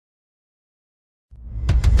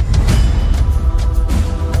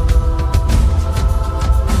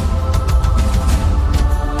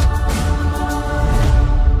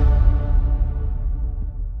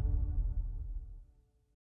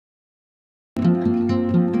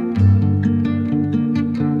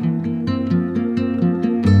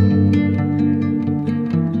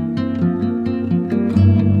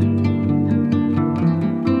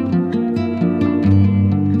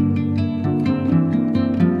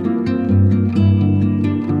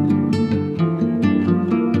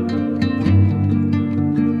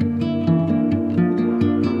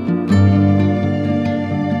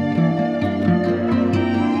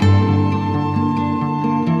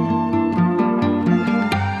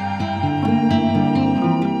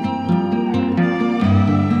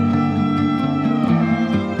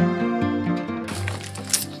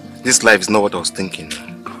this life is not what I was thinking.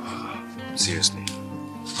 Seriously.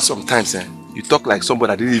 Sometimes, you talk like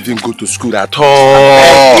somebody that didn't even go to school at all.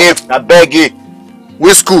 I beg you.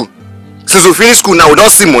 Which school? Since we finish school now, we don't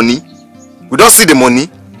see money. We don't see the money.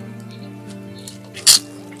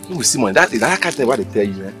 We see money. That can't tell what they tell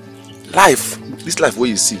you, man. Life, this life what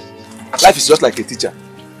you see. Life is just like a teacher.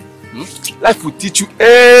 Life will teach you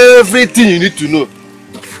everything you need to know.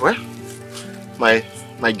 Well,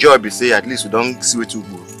 my job is say at least we don't see where to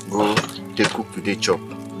go take cook today chop.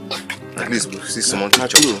 At least we see someone to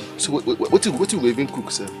chop. So what you even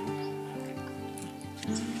cook, sir?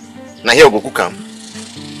 Now here we go cook am.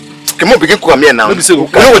 Come on, begin cook am here now. Maybe say we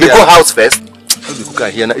go house first. The cooker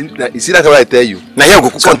here. You see that's what I tell you. Now here we go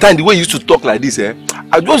cook. Sometimes the way you used to talk like this,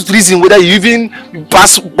 I just reason whether you even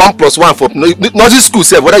pass 1 + 1 for nursery school,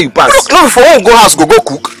 sir. Whether you pass. No, for one go house go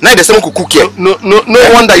cook. Now there's someone cook here. No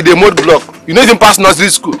wonder you dey mold block. You don't even pass nursery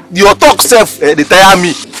school. Your talk self, they tire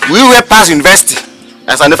me. We will pass university.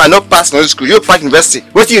 As if I not pass nursery school, you pass university.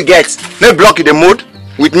 What do you get? No block in the mood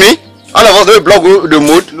with me. All of us don't block the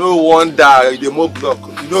mood. No wonder you dey mold block.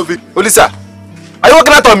 You know it. Olisa, are you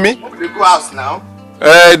working out on me? They go house now.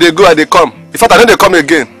 They go and they come. In fact, I know they come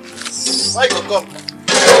again. Why you come?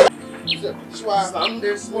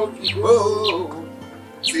 Sunday smoky go.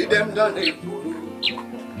 See them done they fool.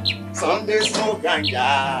 Sunday smoke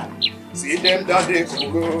ganja. See them done they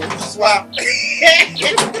fool. Swap.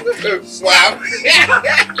 Swap.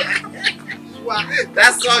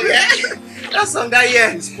 That song, yeah? That song that year.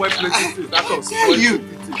 It's quite plenty. That song. You.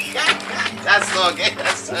 That song, yeah?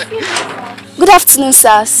 That song. Good afternoon,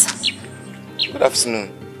 sirs. Good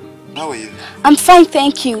afternoon. How are you? I'm fine,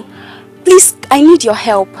 thank you. Please, I need your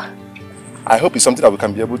help. I hope it's something that we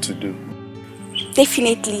can be able to do.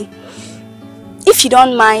 Definitely. If you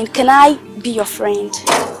don't mind, can I be your friend?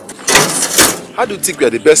 How do you think we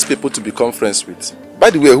are the best people to become friends with?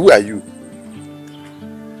 By the way, who are you?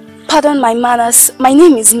 Pardon my manners. My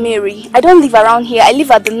name is Mary. I don't live around here. I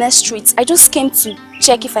live at the next street. I just came to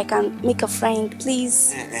check if I can make a friend,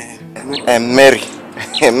 please. Mary.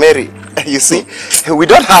 Mary, you see, we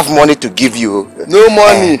don't have money to give you. No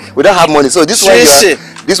money. We don't have money. So this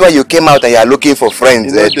is why you came out and you are looking for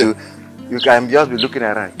friends. You can just be looking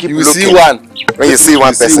around. Keep you looking. See one. When you see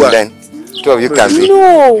one person, then two of you can be.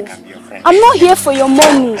 No, I'm not here for your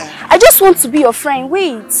money. I just want to be your friend.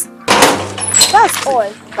 Wait. That's all.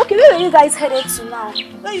 Okay, where are you guys headed to now?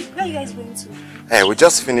 Where are you guys going to? Hey, we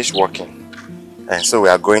just finished working. And so we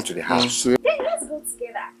are going to the house. Then let's go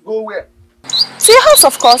together. Go where? To your house,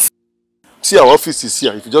 of course. See, our office is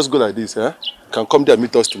here. If you just go like this, you can come there and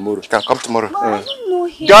meet us tomorrow. You can come tomorrow. No, I don't know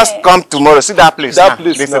here. Just come tomorrow. See that place? That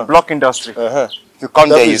place. It's a block industry. You come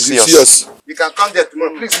that there, place, you see us. You can come there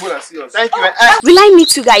tomorrow. Please go and see us. Thank you. Will I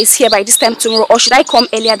meet you guys here by this time tomorrow, or should I come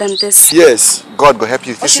earlier than this? Yes. God will help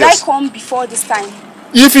you. Or should I come before this time?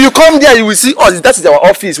 If you come there, you will see us. That is our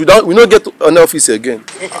office. We don't get an office again.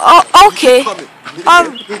 Oh, okay.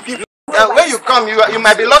 When you come, you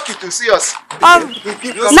might be lucky to see us.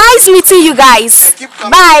 Nice meeting you guys.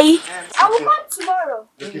 Bye. I will come tomorrow.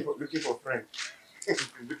 Looking for friends.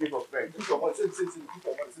 Looking for friends.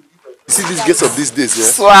 See these girls of these days, yeah?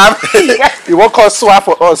 Swap. You won't call swap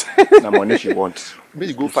for us. The money she wants. Maybe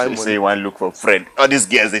you go find money. Say you want to look for a friend. All these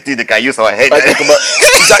girls, they think they can use our head.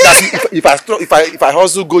 If I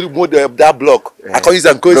also go that block, I can use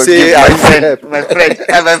and go say, my friend, my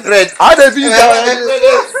friend. How they be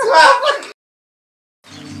that?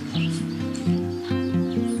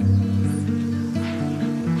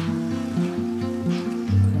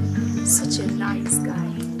 Such a nice guy.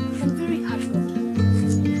 I'm very happy.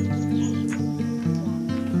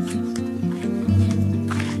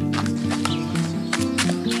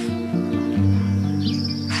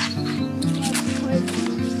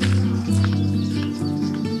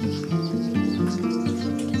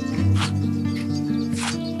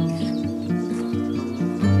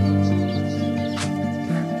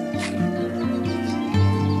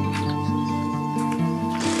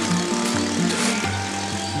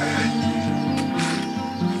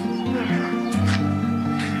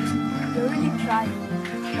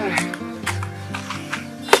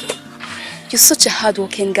 You're such a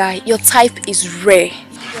hardworking guy. Your type is rare.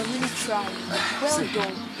 You're really trying. Well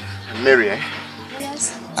done. Mary,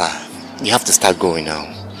 Yes? you have to start going now.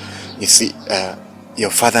 You see,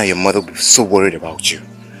 your father and your mother will be so worried about you.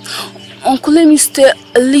 Uncle, let me stay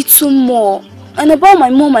a little more. And about my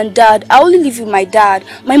mom and dad, I only live with my dad.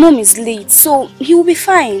 My mom is late, so he will be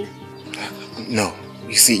fine. No,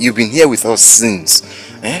 you see, you've been here with us since.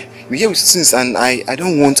 We're here with us since, and I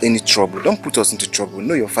don't want any trouble. Don't put us into trouble.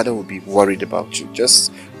 No, your father will be worried about you.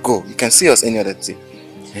 Just go. You can see us any other day.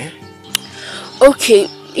 Okay,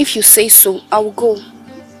 If you say so, I will go.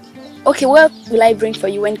 Okay, what will I bring for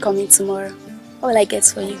you when coming tomorrow? What will I get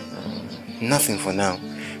for you? Nothing for now.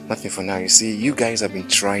 Nothing for now. You see, you guys have been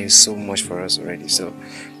trying so much for us already, so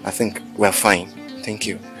I think we're fine. Thank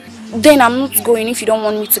you. Then I'm not going if you don't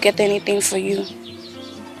want me to get anything for you.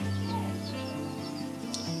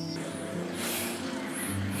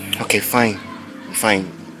 Okay, fine. Fine.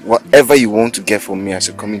 Whatever you want to get for me as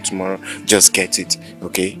you're coming tomorrow, just get it,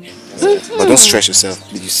 okay? But don't stress yourself,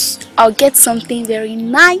 please. I'll get something very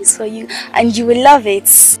nice for you and you will love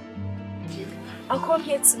it. I'll come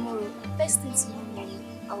here tomorrow. First thing tomorrow morning,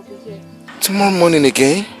 I'll be here. Tomorrow morning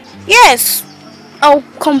again? Yes. I'll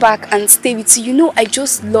come back and stay with you. You know, I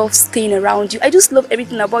just love staying around you. I just love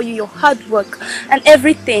everything about you, your hard work and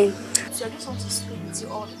everything. So I just want to stay with you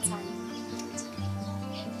all the time.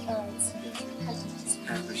 Alright.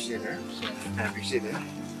 I appreciate it. I appreciate it.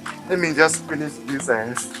 Let me just finish this.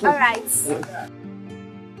 Alright.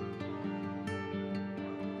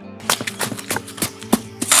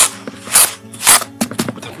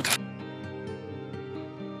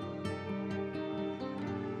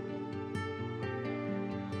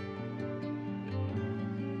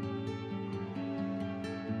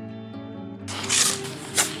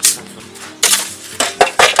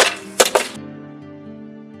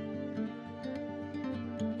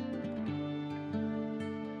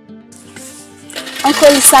 Uncle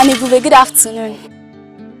Isani, good afternoon.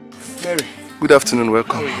 Mary, good afternoon,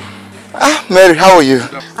 welcome. Ah, Mary, how are you?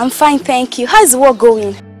 I'm fine, thank you. How's the work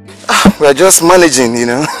going? Ah, we're just managing, you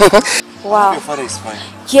know. Wow. Your father is fine.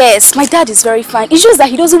 Yes, my dad is very fine. It's just that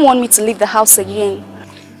he doesn't want me to leave the house again.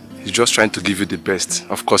 He's just trying to give you the best,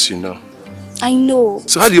 of course you know. I know.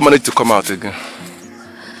 So how do you manage to come out again?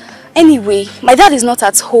 Anyway, my dad is not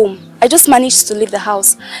at home. I just managed to leave the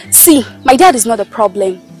house. See, my dad is not a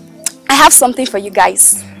problem. I have something for you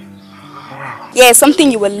guys. Yeah,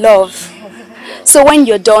 something you will love. So when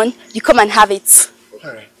you're done, you come and have it.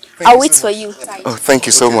 I'll wait for you. Oh, thank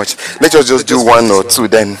you so much. Let us just do one or two,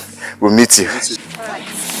 then we'll meet you.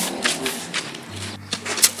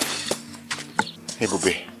 Hey,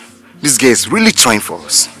 Bobby. This girl is really trying for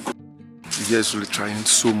us. The girl is really trying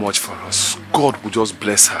so much for us. God will just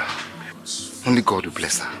bless her. Only God will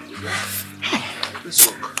bless her. Let's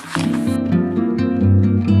walk.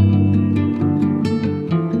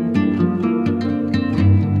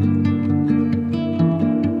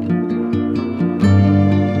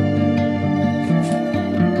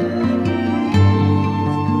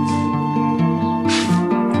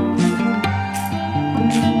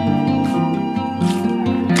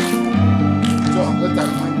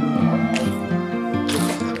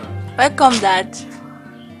 Welcome, Dad.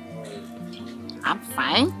 I'm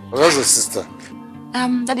fine. Where's the sister?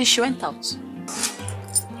 Daddy, she went out.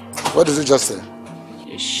 What did you just say?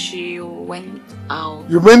 She went out.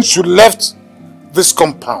 You mean she left this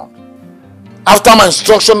compound? After my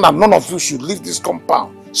instruction that none of you should leave this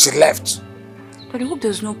compound, she left. But I hope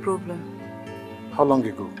there's no problem. How long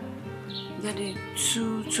ago? Daddy,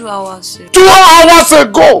 two hours. 2 hours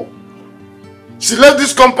ago! She left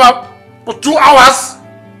this compound for 2 hours?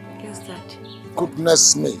 Yes, Dad.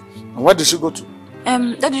 Goodness me. And where did she go to?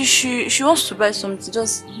 Daddy, she wants to buy something,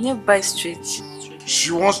 just nearby street.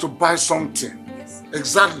 She wants to buy something. Yes.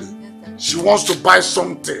 Exactly. Yes, She wants to buy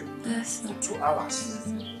something. yes. For 2 hours.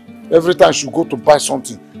 Every time she go to buy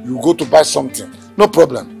something, you go to buy something. No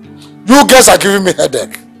problem. You guys are giving me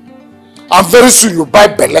headache. And very soon you buy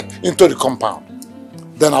Belek into the compound.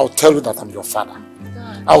 Then I'll tell you that I'm your father.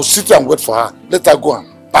 I'll sit here and wait for her. Let her go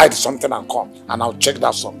and buy the something and come. And I'll check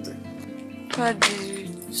that something.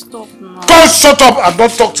 Daddy, stop now. Don't shut up and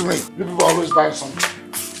don't talk to me. You people always buy something.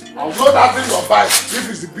 I'll know that thing you're buying, if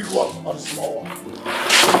it's the big one or the small one.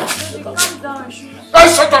 Calm down.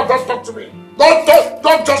 Hey, shut up, don't talk to me.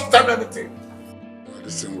 Don't just tell me anything.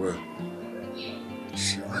 Listen well.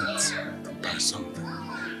 She went to buy something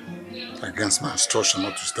against my instruction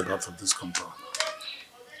not to step out of this compound.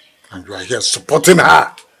 And you are here supporting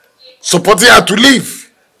her to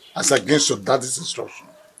leave as against your daddy's instruction.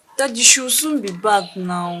 Daddy, she will soon be back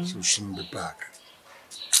now. She will soon be back.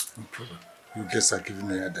 No problem. You guys are giving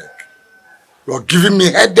me headache. You are giving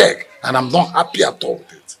me headache and I'm not happy at all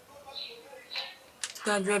with it.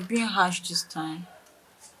 Dad, you are being harsh this time.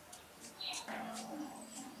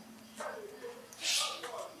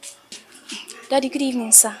 Daddy, good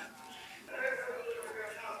evening, sir.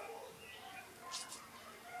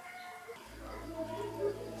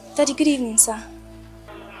 Daddy, good evening, sir.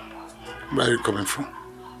 Where are you coming from?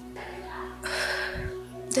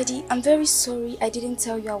 Daddy, I'm very sorry I didn't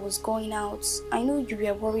tell you I was going out. I know you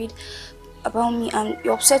were worried about me and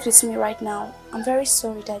you're upset with me right now. I'm very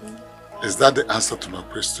sorry, Daddy. Is that the answer to my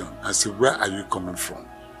question? I said, where are you coming from?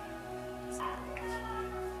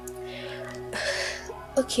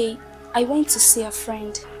 Okay, I went to see a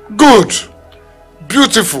friend. Good.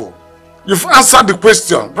 Beautiful. You've answered the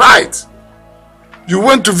question, right? You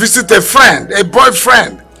went to visit a friend, a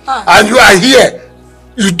boyfriend, and you are here.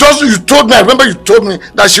 You told me, I remember you told me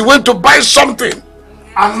that she went to buy something.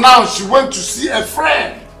 And now she went to see a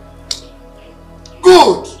friend.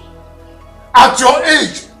 Good. At your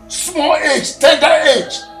age, small age, tender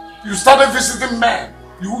age, you started visiting men.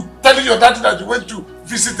 You telling your daddy that you went to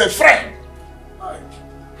visit a friend.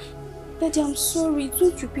 Daddy, I'm sorry. It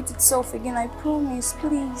won't repeat itself again, I promise,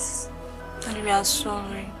 please. Daddy, we are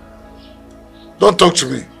sorry. Don't talk to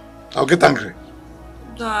me. I'll get angry.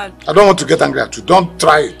 Dad. I don't want to get angry at you. Don't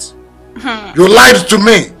try it. You lied to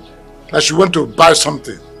me that she went to buy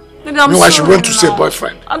something. Daddy, I'm Meanwhile, sorry she went to see a now.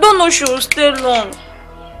 boyfriend. I don't know she will stay long.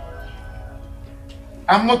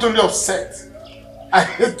 I'm not only upset. I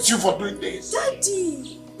hate you for doing this.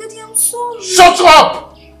 Daddy, I'm sorry. Shut up!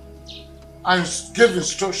 I gave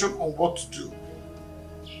instruction on what to do.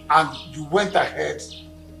 And you went ahead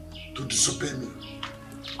to disobey me.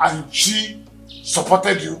 And she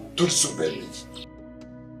supported you to disobey me.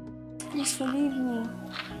 Please forgive me.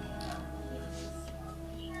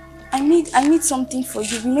 I made something for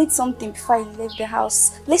you. We made something before I left the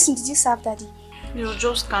house. Listen, did you serve Daddy? You're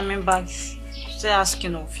just coming back. Still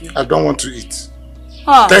asking of you. I don't want to eat.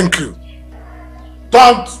 Huh. Thank you.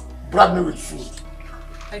 Don't bribe me with food.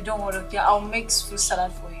 I don't want to. Okay, I'll make fruit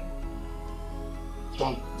salad for you.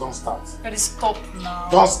 Don't start. Daddy, stop now.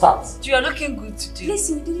 Don't start. You are looking good today.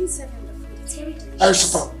 Listen, you didn't serve him the food. It's very delicious. Hey,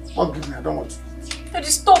 shut up. Don't give me. I don't want to. Daddy,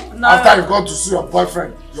 stop now. After you go to see your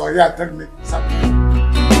boyfriend, you're here telling me something.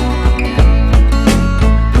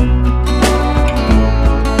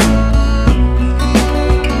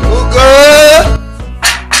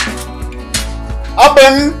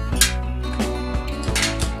 Open!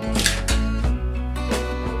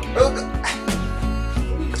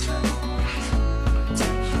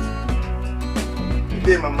 Good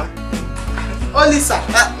day, Mama. Oh, Lisa.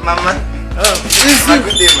 Mama. Oh,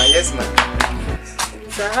 Good day, ma. Yes, ma.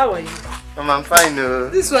 Lisa, how are you? Mama, I'm fine.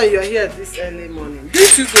 This one, you're here this early morning.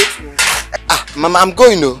 Didn't you go to work? Mama, I'm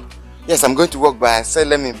going. Yes, I'm going to work, but I said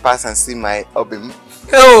let me pass and see my Obim.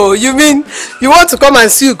 Oh, you mean you want to come and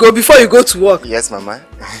see you go before you go to work? Yes, Mama.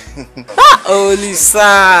 Oh,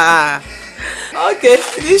 Lisa. Okay,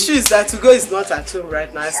 the issue is that Ugo is not at home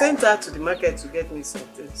right now. I sent her to the market to get me some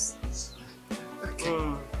things. Okay.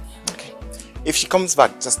 Okay. If she comes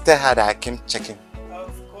back, just tell her that I came checking.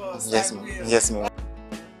 Of course. Yes, ma'am. Yes, ma'am.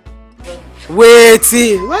 Wait,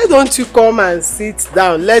 why don't you come and sit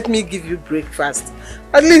down? Let me give you breakfast.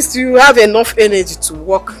 At least you have enough energy to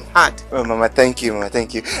work hard. Oh, Mama, thank you, Mama,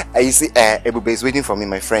 thank you. You see, Ebube is waiting for me,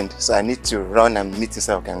 my friend. So I need to run and meet him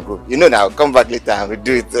so I can go. You know now, I'll come back later and we'll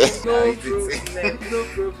do it. No problem, no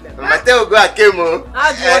problem. Mama, tell go, I came home.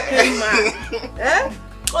 Hard working man.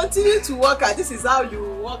 Continue to work hard. This is how you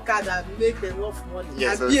work hard and make enough money.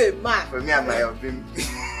 Yes, and be a man. For me and my Obim.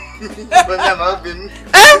 For me and my Obim.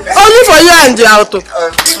 Only for you and your auto.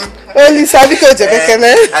 Only Sabi ko check it.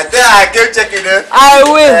 I tell her I came checking it. I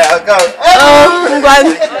will. I'll come.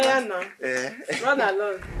 Run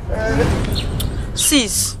along.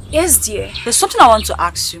 Sis, Yes, dear. there's something I want to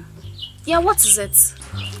ask you. Yeah, what is it?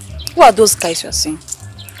 Who are those guys you're seeing?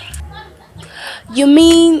 You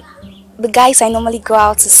mean the guys I normally go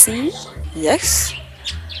out to see? Yes.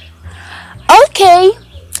 Okay.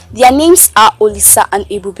 Their names are Olisa and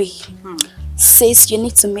Ebube. Says you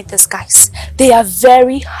need to meet these guys. They are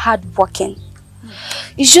very hardworking.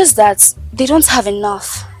 It's just that they don't have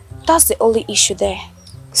enough. That's the only issue there.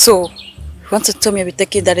 So, you want to tell me I'll be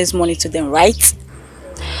taking daddy's money to them, right?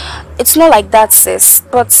 It's not like that, sis.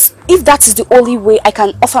 But if that is the only way I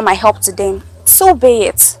can offer my help to them, so be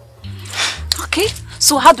it. Okay.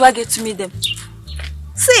 So how do I get to meet them?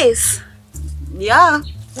 Sis, Yeah.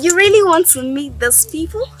 you really want to meet those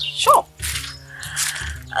people? Sure.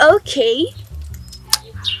 Okay.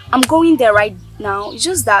 I'm going there right now. It's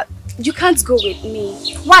just that you can't go with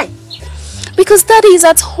me. Why? Because Daddy is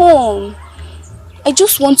at home. I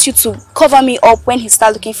just want you to cover me up when he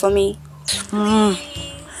starts looking for me. I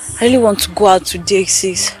really want to go out today,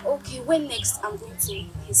 sis. Okay, when next I'm going to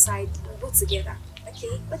his side, we'll go together.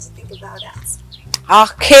 Okay, what do you think about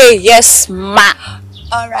that? Okay, yes, ma.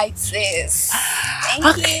 Alright, sis.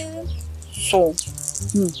 Thank you. So,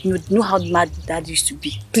 you know how mad dad used to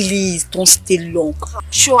be. Please don't stay long.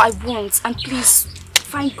 Sure, I won't. And please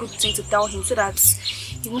find good thing to tell him so that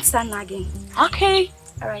he won't start nagging. Okay.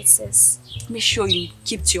 Alright, sis. Make sure you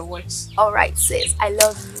keep to your words. Alright, sis. I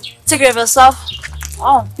love you. Take care of yourself.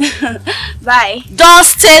 Oh. Bye. Don't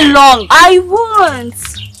stay long. I won't.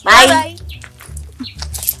 Bye. Bye.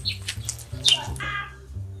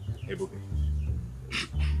 Hey, Bobby.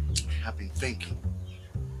 I've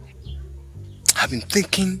been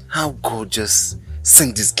thinking how God just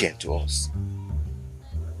sent this girl to us.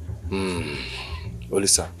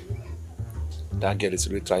 Olisa, that girl is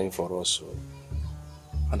really trying for us.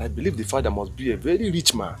 And I believe the father must be a very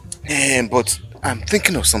rich man. But I'm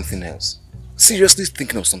thinking of something else. Seriously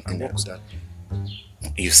thinking of something else.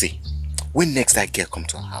 You see, when next that girl comes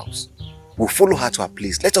to our house, we'll follow her to her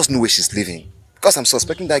place. Let us know where she's living. Because I'm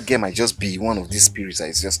suspecting that girl might just be one of these spirits that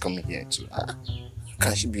is just coming here too.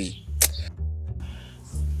 Can she be?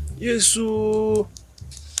 Yes, you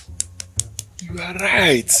are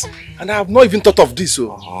right. And I have not even thought of this.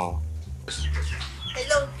 Hello,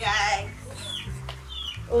 guys.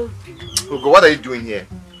 Obi. Ugo, what are you doing here?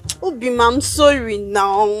 Obi, I'm sorry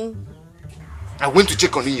now. I went to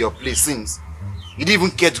check on you in your place since. You didn't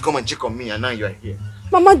even care to come and check on me, and now you are here.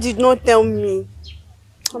 Mama did not tell me.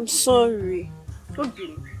 I'm sorry.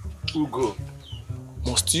 Obi. Ugo,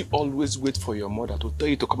 must you always wait for your mother to tell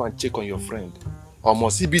you to come and check on your friend? Or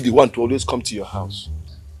must he be the one to always come to your house?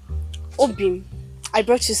 Obi, I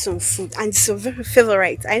brought you some food and it's your very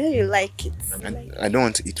favorite. I know you like it. I don't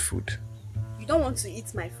want to eat food. You don't want to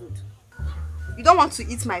eat my food? You don't want to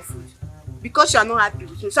eat my food? Because you are not happy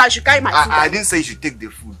with me, so I should carry my food. I didn't say you should take the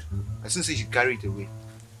food. I didn't say you should carry it away.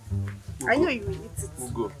 Ugo, I know you will eat it.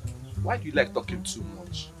 Ugo, why do you like talking too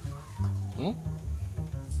much?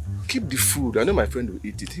 Keep the food. I know my friend will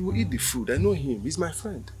eat it. He will eat the food. I know him. He's my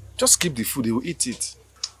friend. Just keep the food. He will eat it.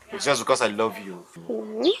 It's just because I love you.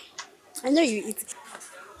 I know you eat it.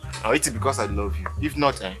 I'll eat it because I love you. If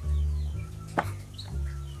not,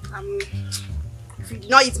 if you do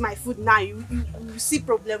not eat my food now, you will see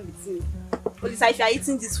problem with me. But if you are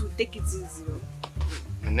eating this food, take it easy.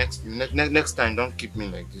 Next time, don't keep me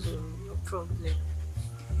like this. No problem.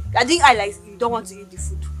 I think I like you don't want to eat the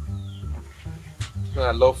food.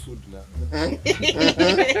 I love food now. And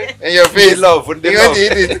your face, love food. You want to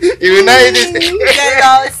eat it. You will not eat it.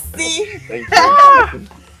 Jealousy. Thank you.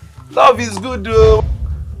 Love is good, though.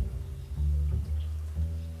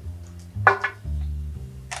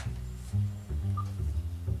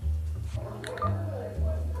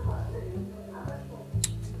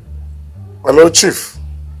 Hello, Chief.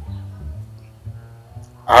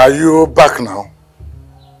 Are you back now?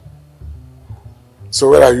 So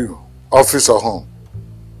where are you? Office or home?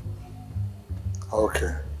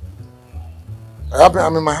 Okay.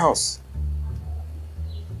 I'm in my house.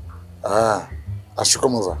 I should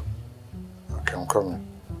come over. Okay, I'm coming.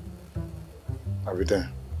 I'll be there.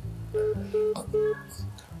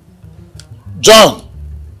 John!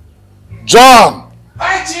 John!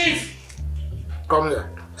 Hi, Chief! Come here.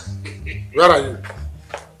 Where are you?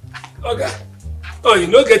 Okay. Oh, you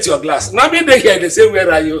don't get your glass. Now me they here, they say,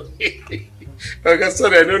 where are you? Okay,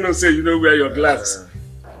 sorry, I don't know, say you don't wear your glass.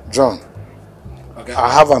 John, okay.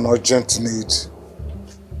 I have an urgent need.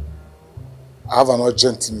 I have an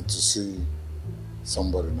urgent need to see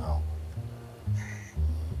somebody now.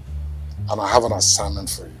 And I have an assignment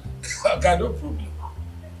for you. Okay, no problem.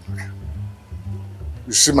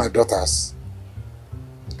 You see my daughters?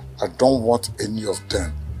 I don't want any of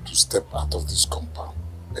them to step out of this compound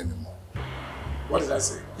anymore. What did I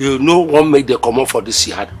say? You know what made them come up for this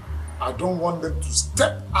yard? I don't want them to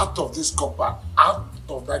step out of this compound, out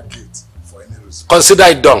of that gate for any reason. Consider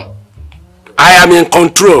it done. I am in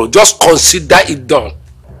control. Just consider it done.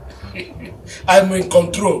 I'm in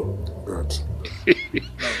control. Good.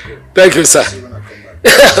 Thank you, sir.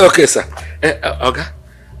 Okay, sir. Okay.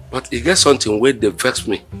 But you get something where they vex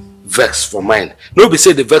me. Vex for mine. Nobody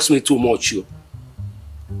say they vex me too much, you.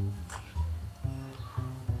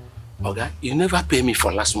 Okay, you never pay me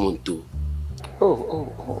for last month too. Oh,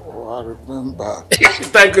 I remember.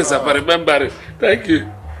 Thank you, sir, for remembering. Thank you.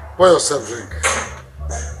 Pour yourself drink.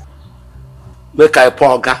 Make I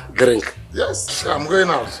pour drink. Yes, I'm going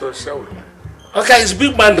out, so share with me. Okay, it's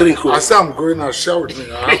big man drink. I say I'm going out, share with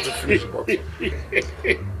me. I have to finish the bottle.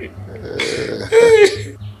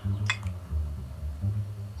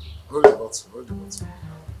 Hold the bottle,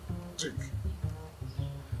 Drink.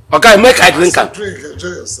 Okay, make I drink am. Drink, enjoy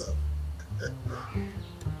yourself.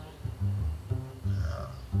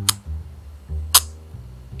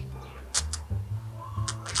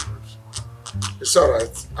 It's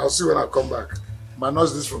alright. I'll see when I come back.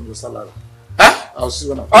 Minus this from your salary. Huh? I'll see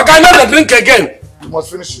when I come back. Okay, not the drink again. You must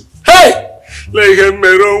finish it. Hey! Lege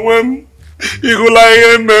mero wem.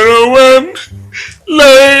 Igulaye mero wem.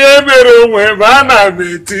 Lege mero wem. Ana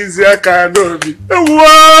metizia kanobi.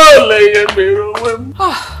 Wow! Lege mero wem.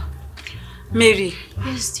 Mary,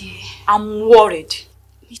 Yes, dear. I'm worried.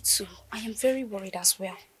 Me too. I am very worried as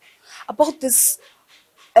well. About this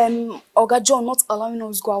Oga John not allowing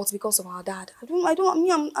us go out because of our dad. I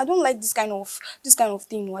don't like this kind of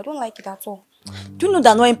thing. No, I don't like it at all. Do you know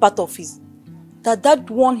the annoying part of it? That dad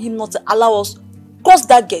warned him not to allow us cross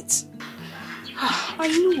that gate. I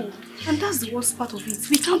know. And that's the worst part of it.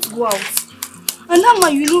 We can't go out. And that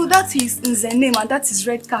man, you know, that is Nze's name and that is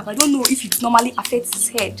red cap. I don't know if it normally affects his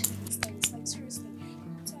head. Seriously.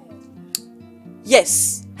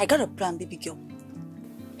 Yes, I got a plan, baby girl.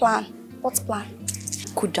 Plan? What plan?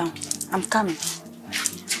 Cool down. I'm coming.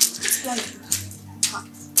 Plan.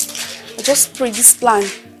 I just pray this plan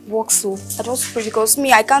works so. I just pray because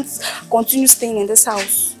me, I can't continue staying in this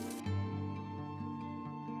house.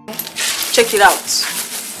 Check it out.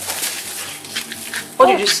 What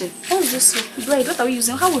did you say? What did you say? Bread. What are we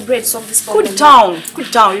using? How would bread solve this problem? Cool down. Cool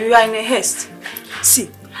down. You are in a haste. See,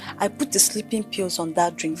 I put the sleeping pills on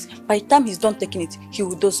that drink. By the time he's done taking it, he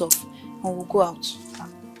will doze off and we'll go out.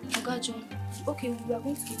 Oga John. Okay, we are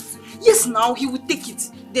going to give it to him. Yes, now he will take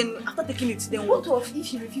it. Then after taking it, then what if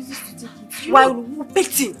he refuses to take it? Why we'll pet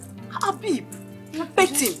him? Habib, we'll pet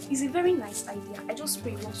him. It's a very nice idea. I just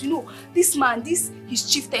pray once. You know, this man, his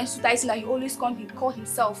chieftain Sudaisin that he always comes, he call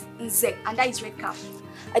himself Nze, and that is red cap.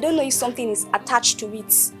 I don't know if something is attached to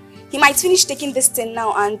it. He might finish taking this thing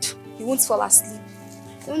now and he won't fall asleep.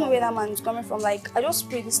 I don't know where that man is coming from. Like, I just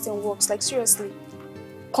pray this thing works. Like, seriously.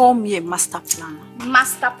 Call me a master planner.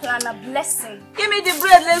 Master planner, blessing. Give me the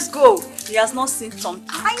bread, let's go. He has not seen something.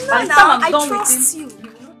 I know now, I trust you.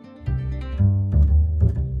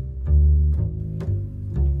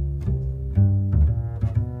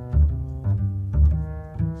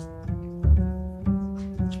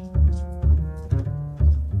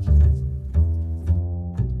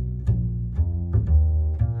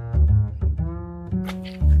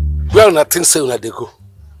 Where on that thing say una dey go?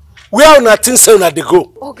 Where on that thing say una dey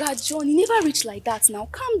go? Oh God, John, you never reach like that now.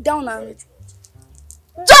 Calm down and...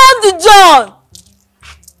 John!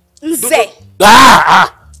 Nze!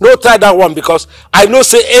 No try that one because I know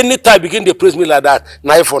say anytime begin they praise me like that,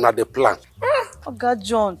 now if on the plan. Oh God,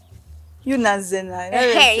 John. You Nazena.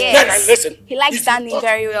 Hey, yes. Listen. He likes that name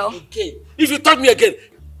very well. Okay. If you touch me again,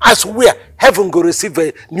 I swear heaven go receive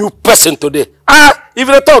a new person today. If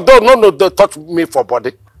you talk, don't touch me for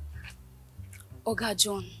body. Oga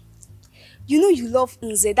John, you know you love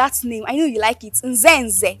Nze, that name. I know you like it.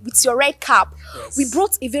 Nze, with your red cap. Yes. We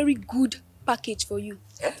brought a very good package for you.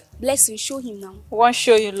 Blessing, show him now. I want to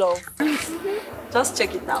show you love. Just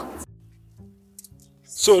check it out.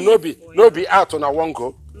 So no be out on a one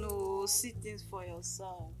go. No, see things for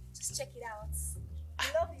yourself. Just check it out.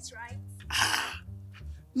 You love it, right?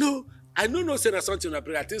 No, I know say that something I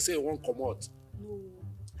pray. I think say it won't come out. No.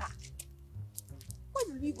 Why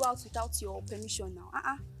will we go out without your permission now?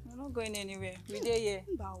 We're not going anywhere. We're there here.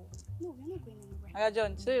 No, we're not going anywhere.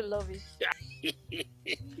 John, so you love it.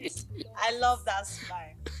 I love that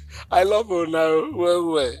smile. I love her now.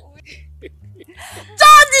 Well.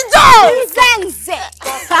 John!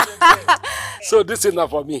 So this is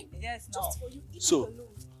enough for me. Yes, no. Just for you. So,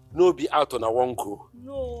 no be out on a one go.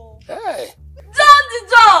 No. Hey.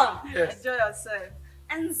 John! Yes. Enjoy yourself.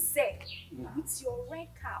 And Zek, with your red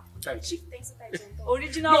cap. Thank you.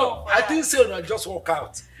 Original. No, I didn't say I just walk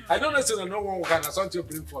out. I don't know say no one walk out. That's something you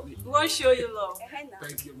bring for me. We want to show you love.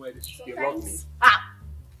 Thank you, my dear. You love me.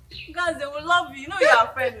 Guys, they will love you. You know you are a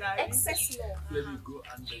friend now. Excess love. Let me go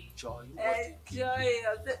and enjoy. Enjoy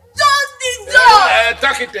yourself. John!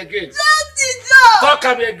 Talk it again. Talk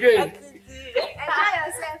him again. Enjoy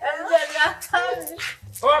yourself.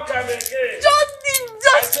 Talk him again.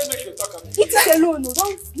 I say make you talk him again. Eat it alone. No,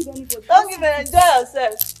 don't give anybody. Don't give it. Enjoy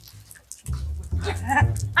yourself.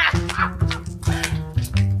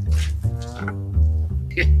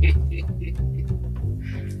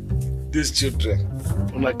 These children,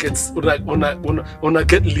 when I get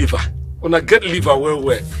liver, well.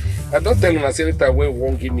 I don't tell them I say anytime when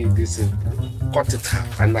won't give me this thing, cut it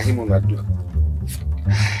half and let him on do.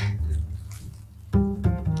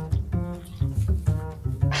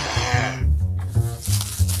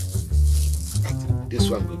 This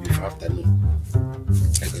one will be for afternoon.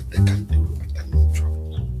 I got the can do afternoon job.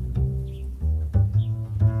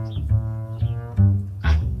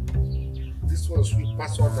 This one sweet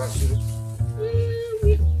pass on that too.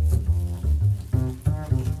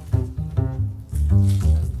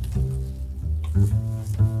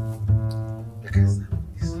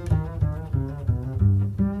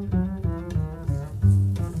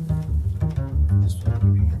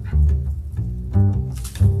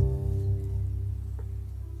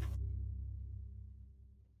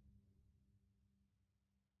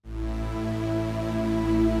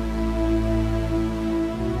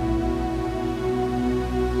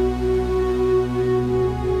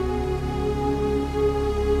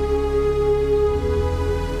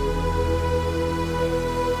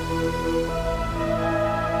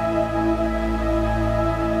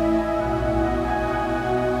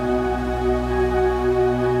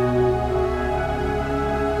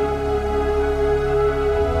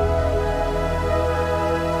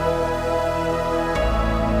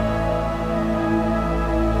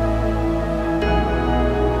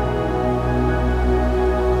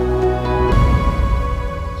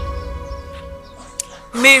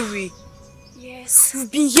 Mary. Yes.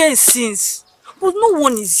 We've been here since, but no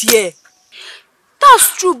one is here.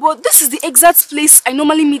 That's true, but this is the exact place I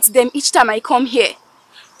normally meet them each time I come here.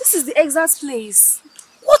 This is the exact place.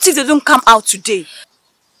 What if they don't come out today?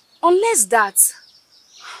 Unless that,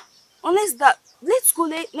 let's go,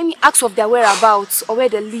 let me ask of their whereabouts or where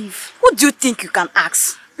they live. What do you think you can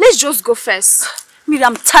ask? Let's just go first. Mary,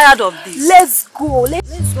 I'm tired of this. Let's go.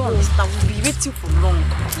 Let's go. Understand. We'll be waiting for long.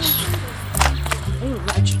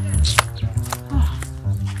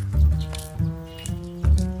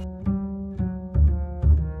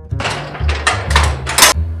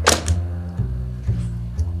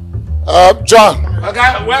 John.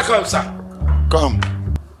 Okay, welcome, sir. Come.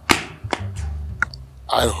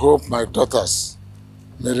 I hope my daughters,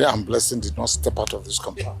 Mary and Blessing, did not step out of this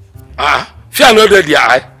compound. Fear no dey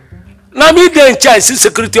eye. Now me dey in charge,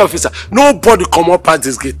 security officer. Nobody come up past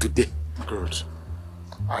this gate today. Good.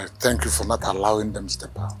 I thank you for not allowing them to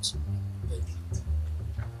step out.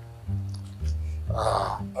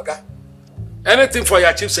 Okay. Anything for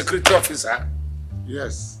your chief security officer?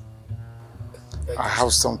 Yes. I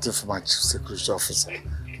have something for my chief security officer.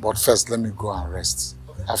 But first, let me go and rest.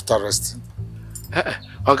 After resting.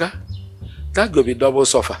 Okay. That go be double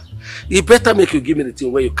suffer. It better make you give me the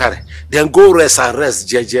thing where you carry. Then go rest and rest,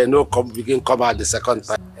 JJ. No come out the second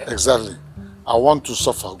time. Exactly. I want to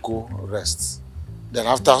suffer, go rest. Then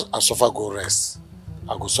after I suffer, go rest.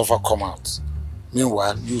 I go suffer, come out.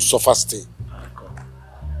 Meanwhile, you suffer, stay.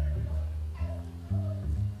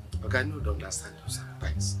 Okay, I don't understand you, sir.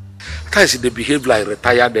 Thanks. At times they behave like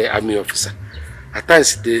retired army officer. At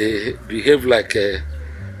times they behave like a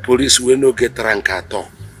police who no get rank at all.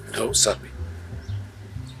 No, sorry.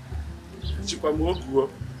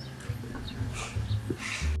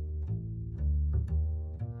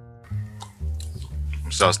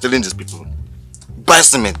 So I was telling these people, buy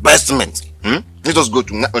cement. Let us go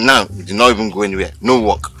to now. We did not even go anywhere. No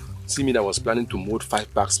work. See me that was planning to mold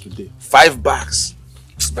 5 bags today. 5 bags.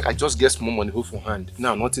 Like I just get small money for hand.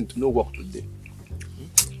 Now nothing to no work today.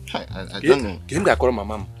 I don't know. Get him that call my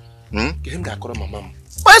mom. Get him that call my mom.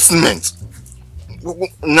 Buy cement.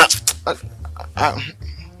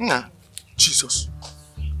 Nah. Jesus.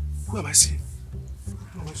 Who am I seeing?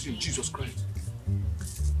 Who am I seeing? Jesus Christ.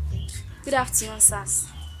 Good afternoon, sirs.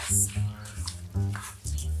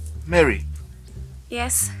 Mary.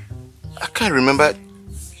 Yes? I can't remember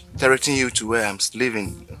directing you to where I'm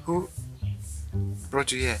living. Who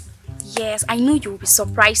brought you here? Yes, I knew you would be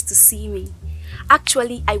surprised to see me.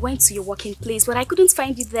 Actually, I went to your working place, but I couldn't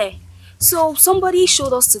find you there. So somebody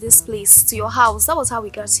showed us to this place, to your house. That was how we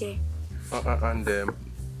got here.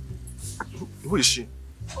 Who is she?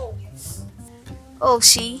 Oh,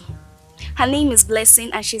 she? Her name is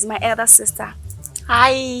Blessing and she's my elder sister.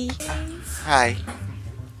 Hi. Hi.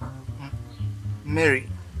 Mary,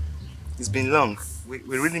 it's been long. We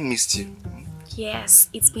really missed you. Yes,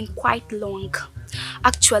 it's been quite long.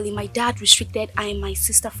 Actually, my dad restricted I and my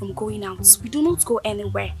sister from going out. We do not go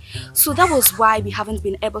anywhere. So that was why we haven't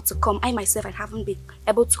been able to come. I myself, I haven't been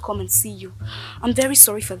able to come and see you. I'm very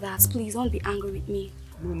sorry for that. Please don't be angry with me.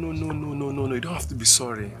 No. You don't have to be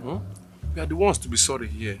sorry. Huh? We are the ones to be sorry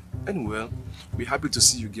here. Anyway, we're happy to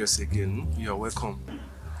see you girls again. You are welcome.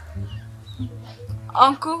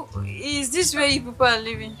 Uncle, is this where you people are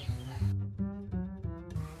living?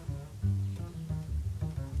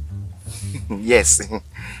 Yes.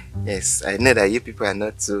 Yes, I know that you people are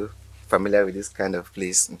not too familiar with this kind of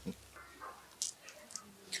place.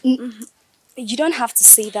 You don't have to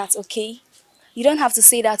say that, okay? You don't have to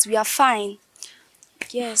say that. We are fine.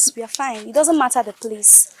 Yes, we are fine. It doesn't matter the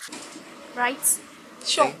place. Right?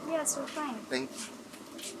 Sure. Yes, we're fine. Thank you.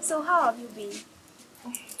 So how have you been?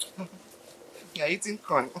 You're eating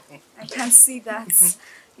corn. I can see that.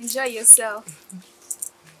 Enjoy yourself.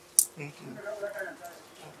 Thank you.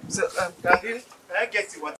 So, can I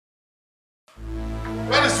get you what?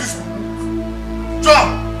 Where is this? John!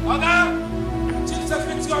 Okay? Chief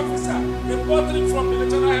Security Officer, reporting from the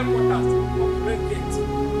National Headquarters of the main gate.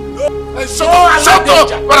 No, shut up!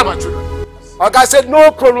 Where are my children? Okay, I said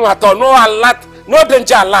no problem at all, no alert, no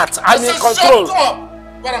danger alert. I'm in control. Shut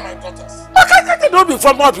up! Where are my daughters? Okay, don't be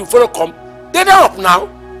from up before you come. They're up now.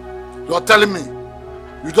 You're telling me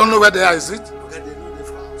you don't know where they are, is it? Okay, they know they're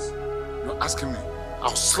from house. You're asking me.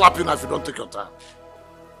 I'll slap you now if you don't take your time.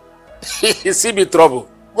 You see me trouble.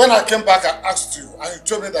 When I came back, I asked you, and you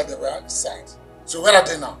told me that they were inside. So where are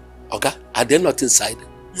they now? Okay, are they not inside?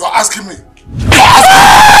 You're asking me.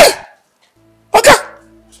 Okay.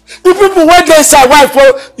 The people went there inside, wife,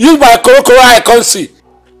 use my corocoro, I can't see.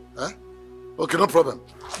 Huh? Okay, no problem.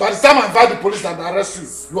 By the time I invite the police and they arrest you,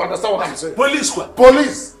 you understand what I'm saying? Police what?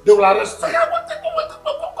 Police, they will arrest you.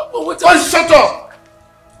 What? Oh, shut up!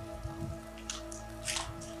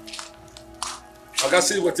 I can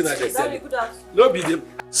see what I just tell you. No be them.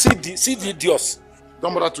 See the idiots.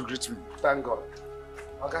 Don't bother to greet me. Thank God.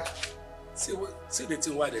 Okay. See the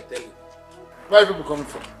thing why they tell you. Where are people coming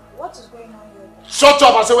from? What is going on here? Shut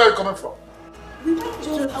up! I say, where are you coming from? We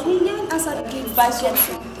went outside to buy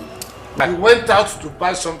something. You went out to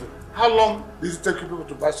buy something. How long did it take you people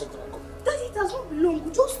to buy something? Daddy, it has not been long.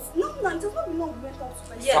 It has not been long. We went out to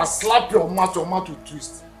buy something. If I slap your mouth will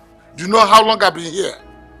twist. Do you know how long I've been here?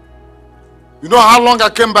 You know how long I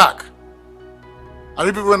came back? And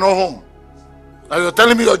you people were not home. Now you're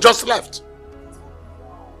telling me you just left.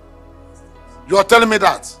 You are telling me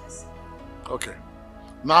that? Okay.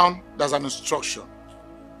 Now there's an instruction.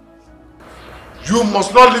 You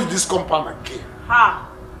must not leave this compound again. Ha!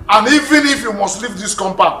 And even if you must leave this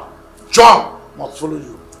compound, John must follow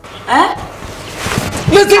you. Eh?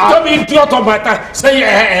 Listen to me, idiot on my time. Say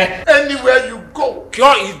Anywhere you go.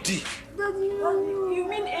 Cure idiot. You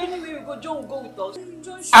mean anywhere we go, John will go with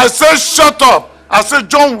us? I said shut up. I said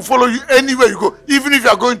John will follow you anywhere you go. Even if you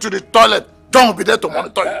are going to the toilet, John will be there to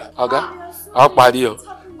monitor you. Okay. I'll party you.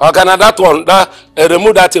 Okay, now that one,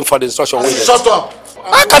 remove that thing for the instruction. Shut up.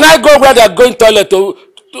 How can I go where they're going toilet to?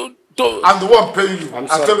 I'm the one paying you.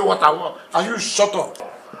 I'll tell you what I want. And you shut up.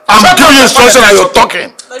 I'm giving you instruction and you're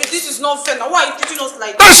talking. Daddy, this is not fair. Now why are you teaching us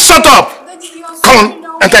like Hey, shut up! Come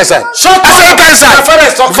on, enter inside. Shut up! Enter inside! Before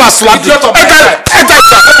I slap you. Enter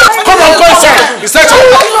inside! Come on, go inside!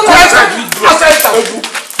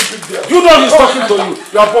 You know he's talking to you.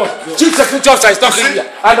 Your boss. Chief Security Officer is talking here.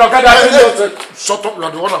 And shut up, you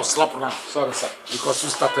are the one I'll slap now. Sorry, sir. Because you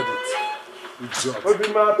started it. Idiot.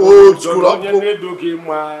 Old school.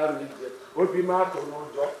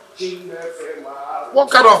 What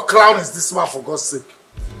kind of clown is this man, for God's sake?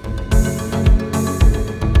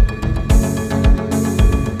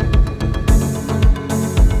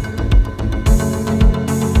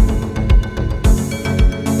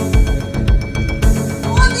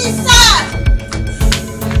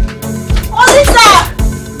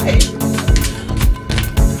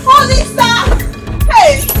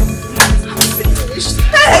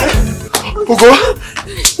 Ugo,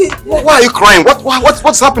 why are you crying?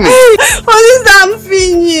 What's happening? I'm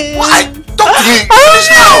finished. Why? Talk to me. Finish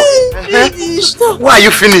now. Finished. Why are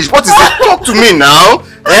you finished? What is it? Talk to me now.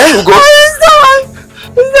 Ugo? My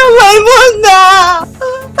mother.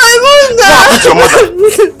 What happened to your mother?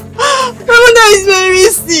 My mother is very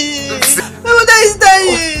sick. My mother is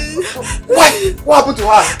dying. Why? What happened to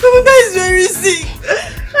her? My mother is very sick.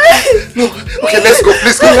 No. Okay, let's go.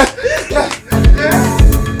 Please go.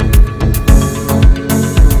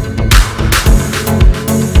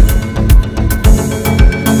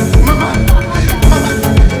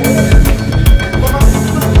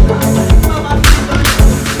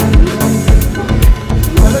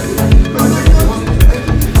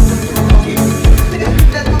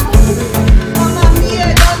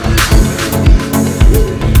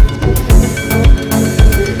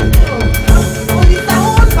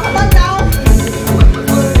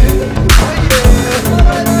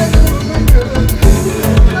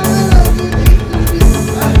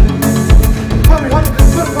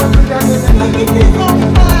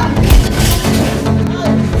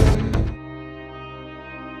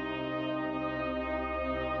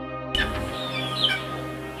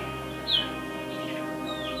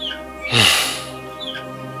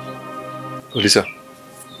 Lisa,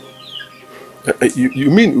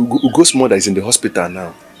 you mean Ugo's mother is in the hospital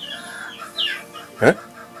now? Huh?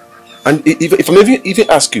 And if I may even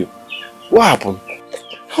ask you, what happened?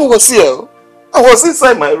 I was here. I was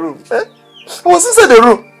inside my room. I was inside the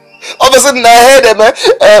room. All of a sudden I heard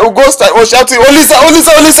Ugo was shouting, "Oh Lisa, oh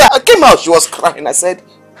Lisa, oh Lisa!" I came out, she was crying. I said,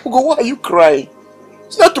 "Ugo, why are you crying?"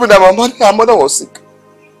 She told me that her mother was sick.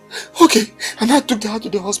 Okay, and I took her to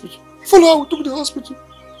the hospital. Follow her, we took the hospital.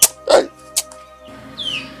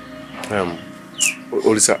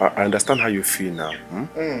 Olisa, I understand how you feel now.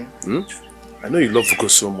 I know you love Ugo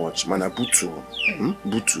so much. Mana Butu.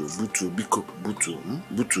 Butu, Biko,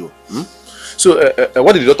 Butu. So,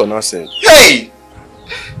 what did the doctor now say? Hey!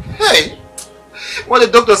 What the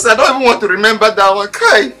doctor said, I don't even want to remember that one.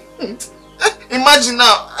 Kai! Imagine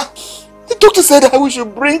now. The doctor said that we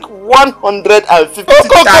should bring 150,000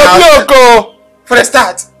 for the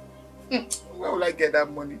start. Where will I get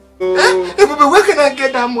that money? Where can I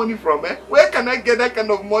get that money from? Where can I get that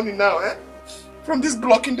kind of money now? From this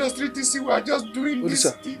block industry to see we are just doing this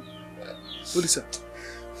thing. Olisa,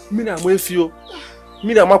 Mina Mwefio.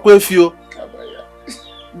 Mina Makwefio.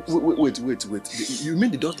 Wait. You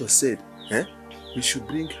mean the doctor said we should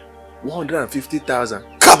bring 150,000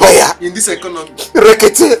 Kabaya in this economy?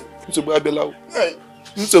 Rekete.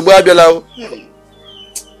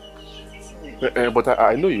 But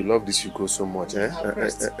I know you love this Hugo so much, eh?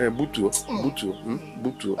 Butu.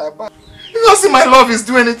 You don't see my love is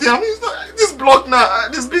doing anything. I mean, this block now,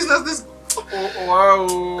 this business, this. Oh, wow.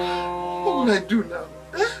 What will I do now?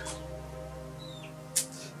 Eh?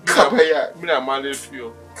 Kabaya.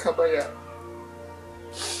 Kabaya.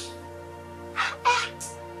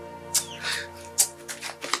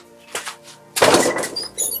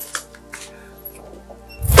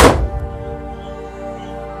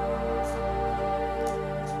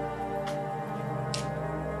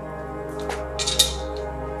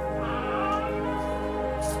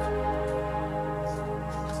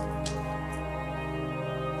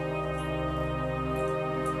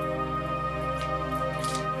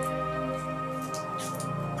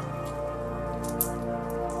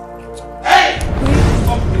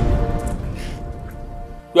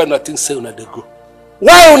 Why nothing say una dey go?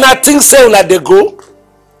 Why una think say una dey go?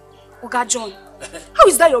 Oga John, how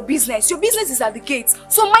is that your business? Your business is at the gate,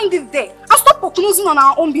 so mind it there. And stop poke-nosing on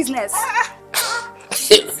our own business.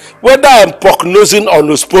 Whether I'm poke-nosing or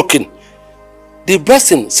no spoken, the best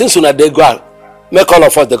thing, since una dey go, make all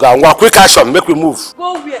of us dey go and work quick action, make we move.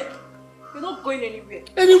 Go where? You're not going anywhere.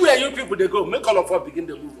 Anywhere you people dey go, make all of us begin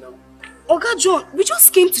to move now. Oga John, we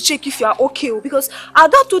just came to check if you are okay, because our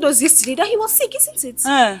dad told us yesterday that he was sick, isn't it? So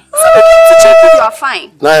we came to check if you are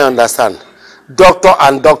fine. Now I understand. Doctor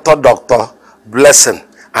and doctor, blessing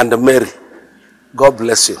and Mary. God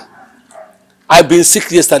bless you. I've been sick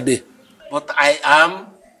yesterday, but I am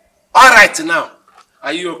all right now.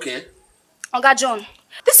 Are you okay? Oga John,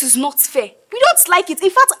 this is not fair. We don't like it. In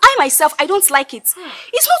fact, I myself, I don't like it.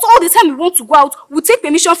 It's not all the time we want to go out, we'll take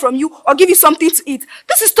permission from you or give you something to eat.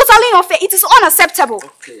 This is totally unfair. It is unacceptable.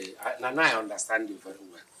 Okay, now I understand you very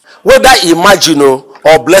well. Whether Imagino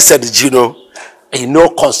or Blessed Gino, it no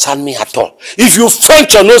concern me at all. If you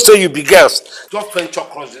venture, no say you be girls, just venture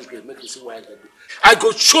across this gate, make you see what I can do. I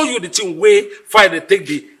go show you the thing way fire they take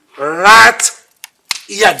the rat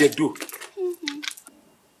here they do.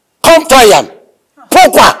 Come try am.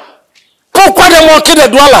 Pourquoi the monkey the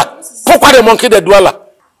dweller? Pourquoi the monkey the dweller?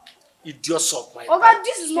 Idiots of my Oga,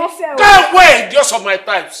 this is not fair. Go away, idiots of my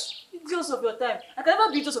times. Idiots of your time. I can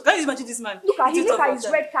never be idiots of. Can you imagine this man? Look at him, look at his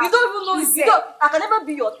red card. You don't even know his I can never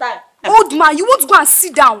be your time. Old man, you want to go and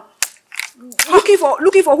sit down, looking for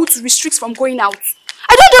who to restrict from going out.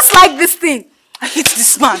 I don't just like this thing. I hate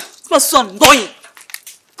this man. This man's so annoying.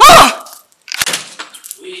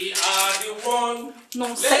 We are the one.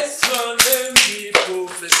 Nonsense. Let your name be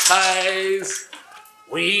prophesied.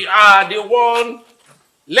 We are the one.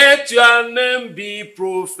 Let your name be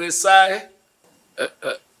prophesied.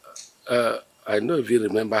 I know if you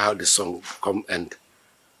remember how the song come end,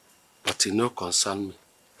 but it no concern me.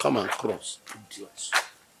 Come and cross, idiots.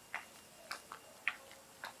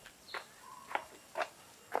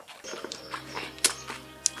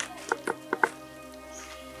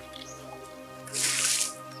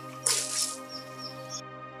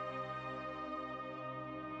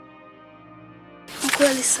 Uncle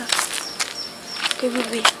Elisa. Okay,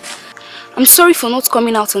 baby. I'm sorry for not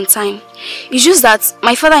coming out on time. It's just that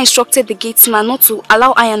my father instructed the gatesman not to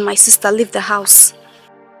allow I and my sister leave the house.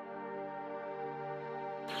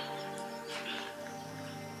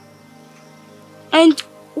 And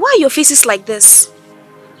why are your faces like this?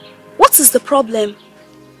 What is the problem?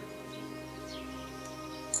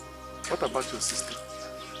 What about your sister?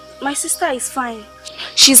 My sister is fine.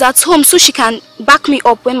 She's at home so she can back me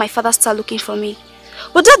up when my father starts looking for me.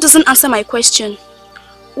 But that doesn't answer my question.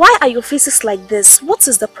 Why are your faces like this? What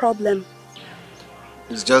is the problem?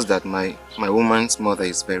 It's just that my woman's mother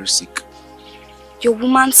is very sick. Your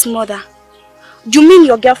woman's mother? You mean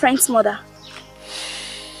your girlfriend's mother?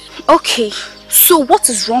 Okay, so what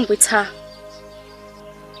is wrong with her?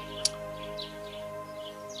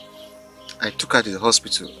 I took her to the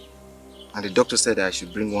hospital and the doctor said that I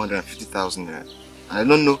should bring 150,000 naira. I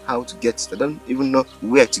don't know how to get it. I don't even know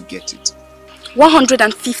where to get it.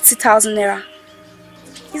 150,000 naira.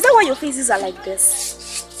 Is that why your faces are like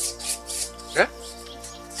this? Yeah?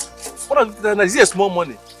 150,000 naira, is it small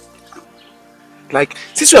money? Like,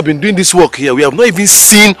 since we have been doing this work here, we have not even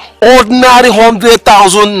seen ordinary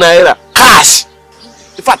 100,000 naira cash.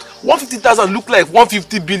 In fact, 150,000 look like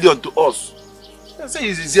 150 billion to us. I say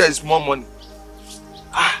it's small money.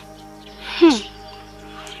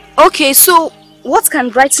 Okay, so what can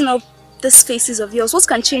brighten up these faces of yours? What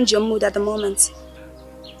can change your mood at the moment?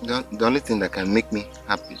 The only thing that can make me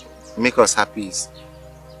happy, make us happy, is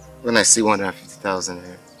when I see 150,000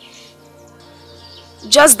 naira.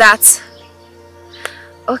 Just that?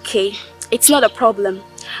 Okay, It's not a problem.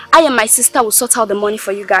 I and my sister will sort out the money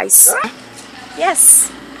for you guys. Huh? Yes.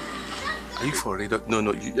 Are you for real?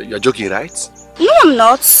 No, you're joking, right? No, I'm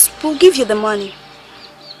not. We'll give you the money.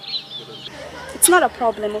 It's not a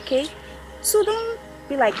problem, okay? So don't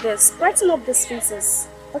be like this. Brighten up these faces,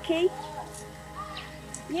 okay?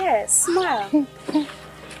 Yes, smile.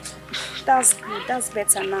 That's good. That's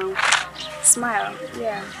better now. Smile.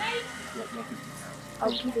 Yeah.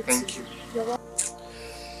 I'll give it Thank to you. You're welcome.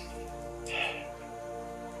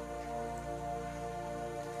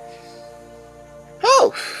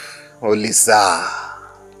 Oh, Olisa.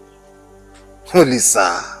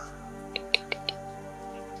 Olisa.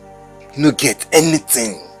 You don't get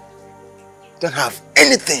anything. Don't have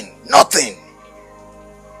anything. Nothing.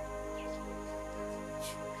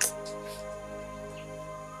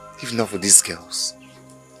 If not for these girls.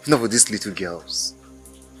 If not for these little girls.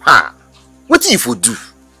 Ha! What do you for do?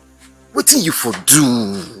 What do you for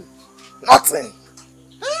do? Nothing.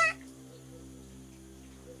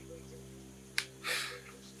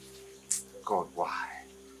 God, why?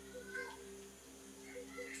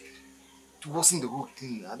 It wasn't the whole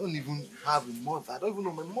thing. I don't even have a mother. I don't even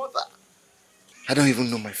know my mother. I don't even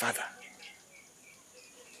know my father.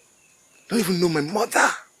 I don't even know my mother.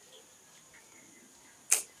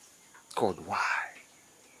 God, why?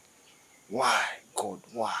 Why? God,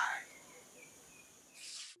 why?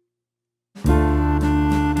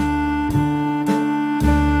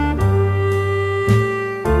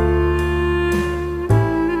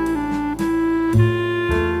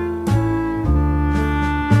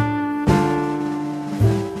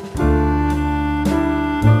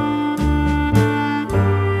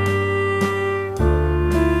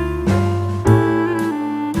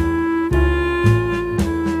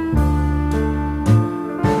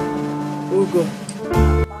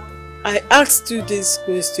 I asked you this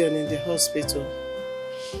question in the hospital.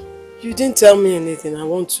 You didn't tell me anything. I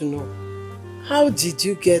want to know. How did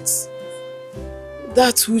you get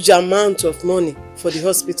that huge amount of money for the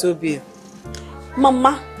hospital bill?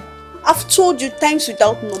 Mama, I've told you times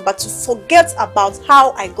without number to forget about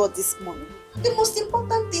how I got this money. The most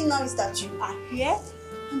important thing now is that you are here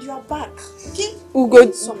and you are back. Okay? Ugo,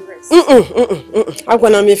 need some rest.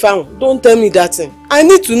 Don't tell me that thing. I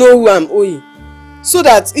need to know who I'm owing. So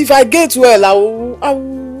that if I get well, I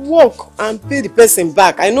will work and pay the person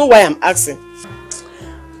back. I know why I'm asking.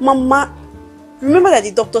 Mama, remember that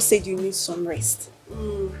the doctor said you need some rest.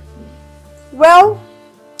 Well,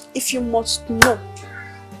 if you must know,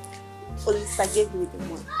 Olisa gave me the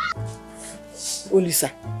money.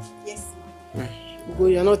 Olisa? Yes. Ugo,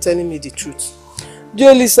 you're not telling me the truth. The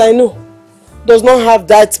Olisa I know does not have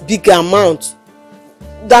that big amount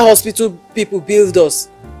that hospital people billed us.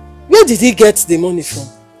 Where did he get the money from?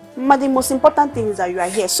 Mama, the most important thing is that you are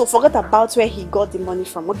here, so forget about where he got the money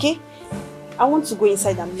from, okay? I want to go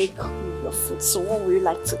inside and make your food, so what would you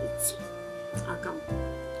like to eat? Akam.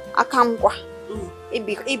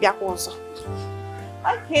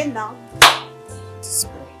 Okay now. This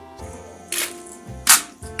boy.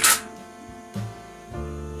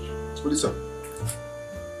 What is up?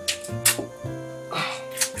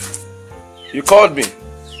 You called me.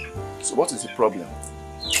 So what is the problem?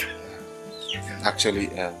 Actually,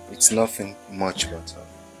 it's nothing much, but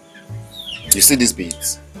you see these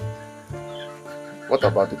beads? What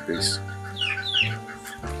about the place?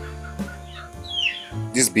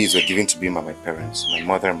 These beads were given to me by my parents, my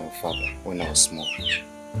mother and my father, when I was small.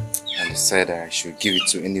 And they said that I should give it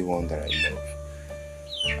to anyone that I love.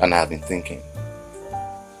 And I have been thinking.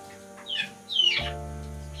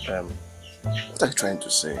 What are you trying to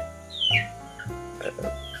say?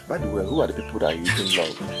 By the way, who are the people that you even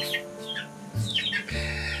love?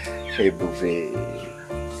 Hey, Buffet.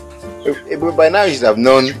 By now you should have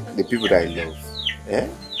known the people that I love. Yeah?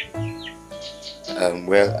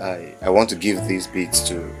 Well, I want to give these beads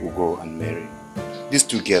to Ugo and Mary. These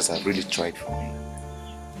two girls have really tried for me.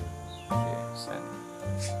 Yes, and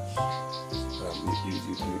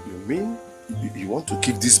you mean you want to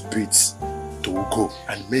give these beads to Ugo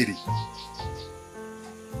and Mary?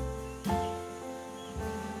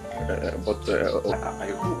 But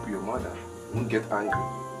I hope your mother won't get angry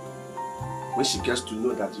when she gets to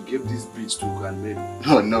know that you gave these beads to Ugo and Mary.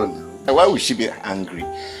 No. Why would she be angry?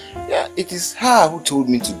 Yeah, it is her who told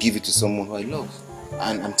me to give it to someone who I love.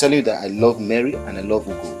 And I'm telling you that I love Mary and I love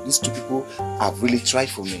Ugo. These two people have really tried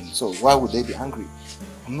for me. So why would they be angry?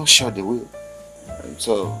 I'm not sure they will.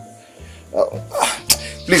 So,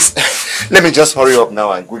 please, let me just hurry up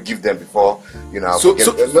now and go give them before, you know. So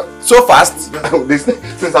fast?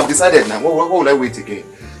 Since I've decided now, what will I wait again?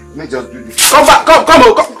 Let me just do this. Come back, come.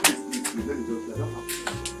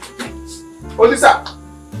 Olisa!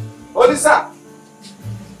 Olisa!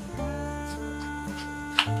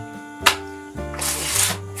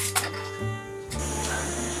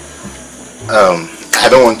 I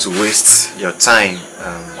don't want to waste your time.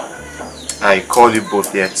 I call you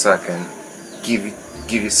both here so I can give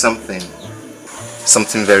you something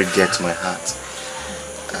very dear to my heart.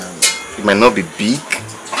 It might not be big,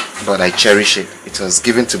 but I cherish it. It was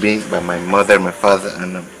given to me by my mother, my father,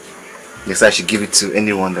 and yes, I should give it to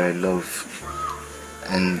anyone that I love.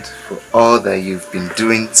 And for all that you've been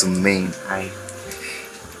doing to me, I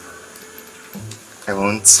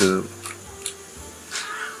want to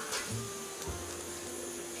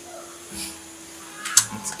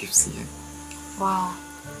give to you. Wow,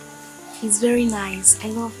 it's very nice. I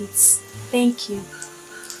love it. Thank you.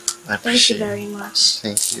 Thank you very much.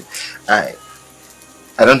 Thank you. I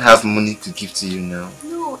don't have money to give to you now.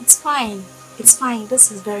 No, it's fine. It's fine.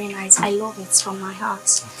 This is very nice. I love it from my heart.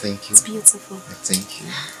 Thank you. It's beautiful. Thank you.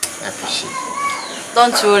 I appreciate it.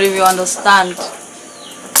 Don't worry, we understand.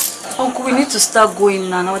 Uncle, we need to start going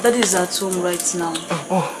now. Our daddy is at home right now.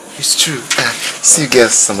 Oh, it's true. See you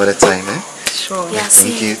guys some other time, eh? Sure. Yeah,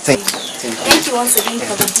 thank you. Thank you once again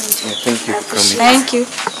for the food. Yeah, thank you for coming. Thank you.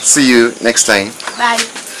 See you next time. Bye.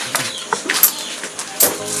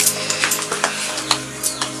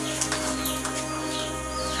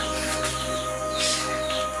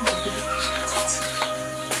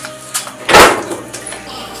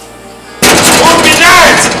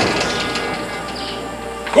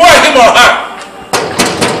 Who are him or her?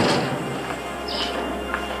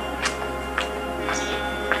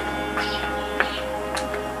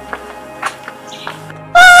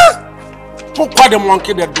 Who called the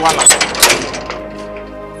monkey the dweller?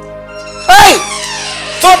 Hey!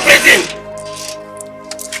 Stop breathing!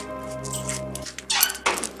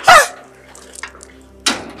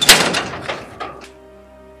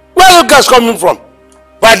 Where are you guys coming from?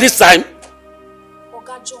 By this time?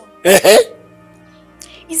 Oga John.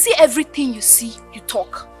 Is it everything you see, you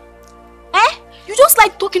talk? Eh? You just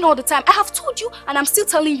like talking all the time. I have told you and I'm still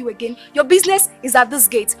telling you again. Your business is at this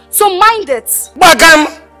gate. So mind it. Bagam!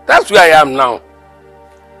 That's where I am now.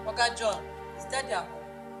 Okay, John, is that there?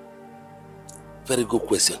 Very good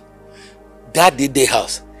question. That day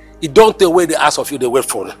house. It don't take away the ass of you they wait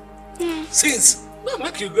for. Since, no,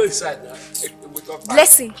 make you go inside now.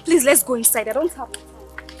 Blessing, please let's go inside. I don't have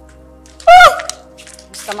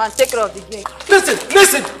Mr. Man, take care of the gate.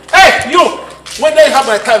 Listen. Hey, you! Whether you have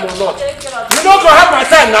my time or not. You don't go have my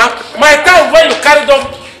time now. My time when you carry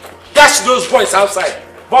them, dash those boys outside.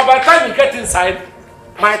 But by the time you get inside,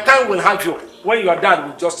 my time will have you. When you are done,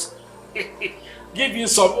 we'll just give you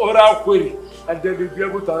some oral query and then you'll be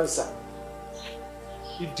able to answer.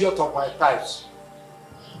 Idiot of my types.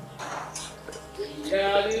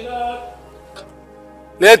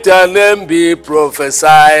 Let your name be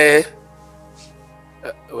prophesied.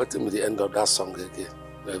 What is the end of that song again?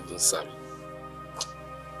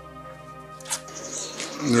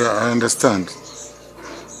 Yeah, I understand.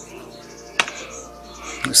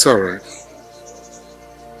 It's alright.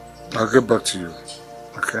 I'll get back to you.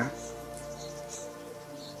 Okay?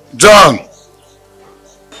 John!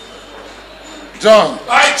 John!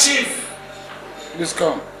 Hi, Chief! Please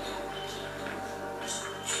come.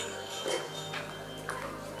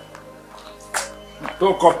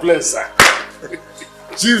 Don't complain, sir.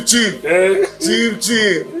 Chief. Chief.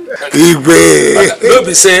 Don't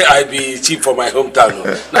be say I be chief for my hometown.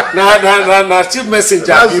 Nah, chief messenger.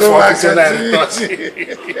 That's so I think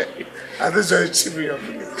you're chief in your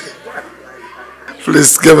village.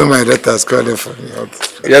 Please give me my letters calling for me.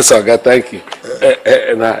 Yes, sir. Thank you.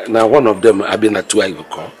 Now one of them, I've been at 2 I will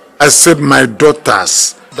call. I said my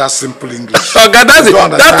daughters. That's simple English. Okay, that's it.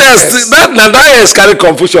 That is carry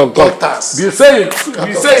confusion. Daughters. You say,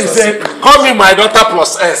 call me my daughter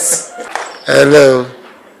plus S. Hello.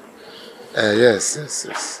 Yes.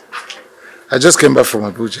 I just came back from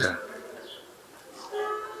Abuja.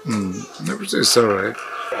 Everything is alright.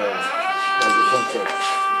 There's a contract.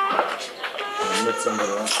 I met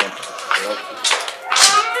somebody on contract.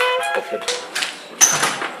 Okay.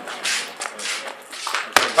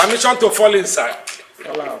 Permission to fall inside.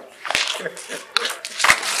 Hello.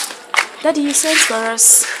 Daddy, you sent for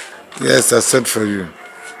us. Yes, I sent for you.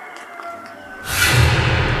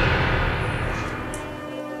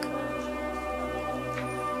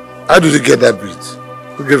 How did you get that bead?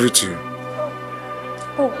 Who gave it to you?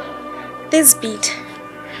 Oh, this bead.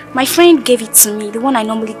 My friend gave it to me, the one I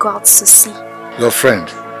normally go out to see. Your friend?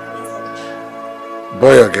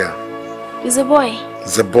 Boy or girl? It's a boy.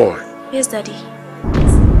 It's a boy. Yes, Daddy.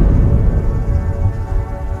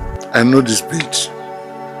 I know this bead.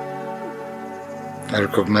 I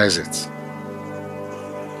recognize it.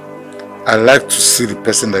 I like to see the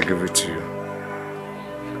person that gave it to you.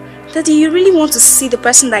 Daddy, you really want to see the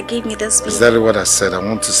person that gave me this bead? Exactly what I said. I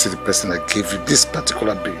want to see the person that gave you this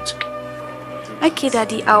particular bead. Okay,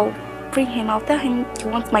 Daddy, I'll bring him. I'll tell him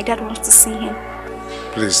my dad wants to see him.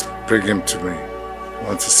 Please, bring him to me. I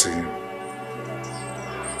want to see him.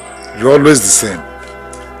 You're always the same.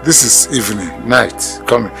 This is evening, night,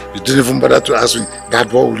 coming. You didn't even bother to ask me, Dad,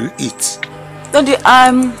 what will you eat? Daddy,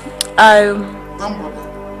 Don't bother.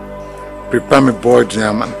 Prepare me boiled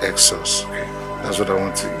yam and egg sauce. Okay, that's what I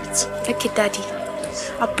want to eat. Okay, Daddy.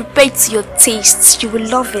 I'll prepare it to your taste. You will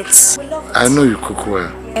love it. I know you cook well.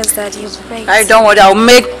 Yes, Daddy, you'll prepare it. I don't worry, I'll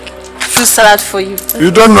make fruit salad for you. You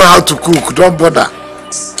don't know how to cook, don't bother.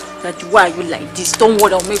 Daddy, why are you like this? Don't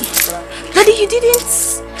worry, I'll make fruit salad. Daddy, you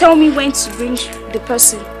didn't tell me when to bring the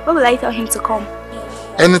person. When will I tell him to come?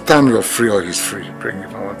 Anytime you're free or he's free, bring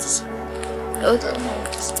him. I want to see.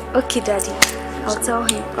 Okay, Daddy. I'll tell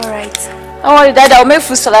him. Alright. Don't worry, Daddy, I'll make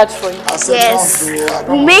fruit salad for you. Yes.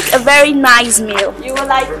 We'll make a very nice meal. You will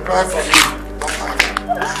like it.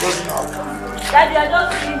 Daddy, I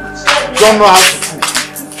don't know how to cook.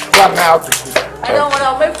 Don't know how to cook. I don't want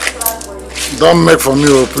to make fruit salad for you. Don't make for me,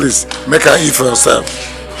 oh, please. Make her eat for yourself.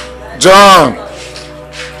 John!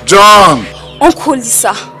 John! Uncle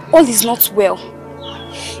Lisa, all is not well.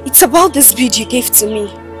 It's about this bead you gave to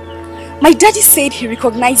me. My daddy said he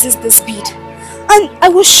recognizes this bead. And I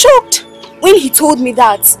was shocked when he told me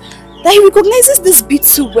that he recognizes this bead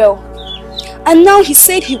too well. And now he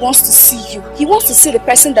said he wants to see you. He wants to see the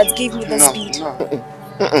person that gave me this bead.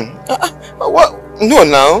 What? No,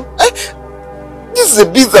 now. This is a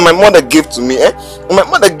bead that my mother gave to me. My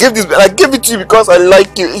mother gave this, and I gave it to you because I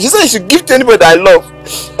like you. She said I should give to anybody that I love.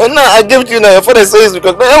 And now I gave it to you. Now your father says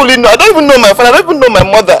because I only know. I don't even know my father. I don't even know my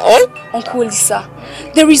mother. Uncle Lisa,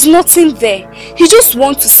 there is nothing there. He just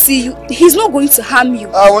wants to see you. He's not going to harm you.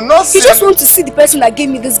 I will not see. He just wants to see the person that gave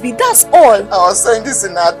me this bead. That's all. I was saying this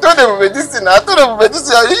thing. I told them about this thing. I told them about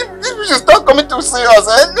this thing. If you should start coming to see us.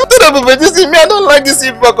 I told them about this thing. Me, I don't like this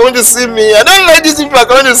people coming to see me. I don't like these people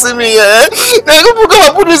coming to see me. Now people come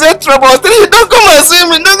and put this in trouble. I tell you, don't come and see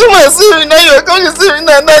me. Don't come and see me. Now you're coming to see me.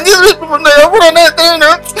 Now these people, now you're putting on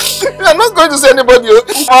I'm not going to see anybody.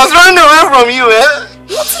 I was running away from you.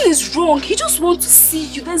 Nothing is wrong. He just wants to see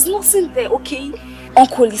you. There's nothing there, okay?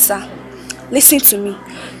 Uncle Lisa, listen to me.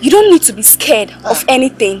 You don't need to be scared of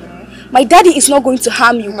anything. My daddy is not going to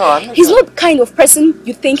harm you. No, he's not the kind of person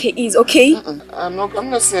you think he is, okay? I'm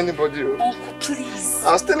not seeing anybody. Uncle, please.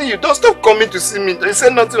 I was telling you, don't stop coming to see me. You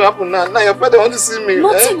said nothing happened now. Now your father wants to see me.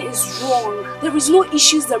 Nothing is wrong. There is no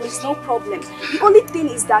issues, there is no problem. The only thing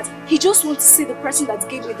is that he just wants to see the person that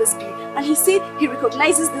gave me this bead. And he said he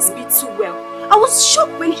recognizes this bead too well. I was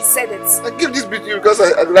shocked when he said it. I give this bead to you because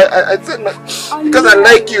I said because I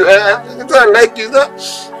like you. Because I like you.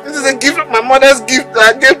 This is a gift, my mother's gift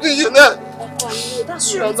I gave to you now. Uncle, I know that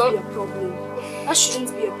shouldn't be a problem. That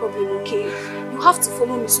shouldn't be a problem, okay? You have to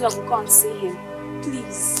follow me so that we go and see him.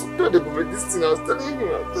 Please. I told him this thing. I was telling you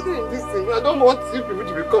this thing. I don't want you people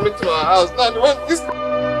to be coming to our house. Now I want this.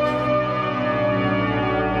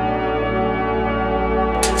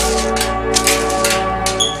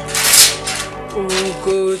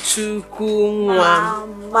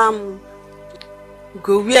 Mom.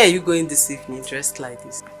 Go, where are you going this evening dressed like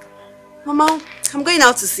this? Mama, I'm going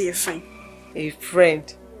out to see a friend. A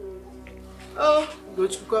friend? Oh, go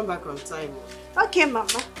to come back on time. Okay,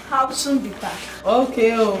 Mama. I'll soon be back.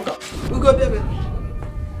 Okay, oh. Ugo, baby.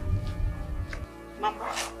 Mama.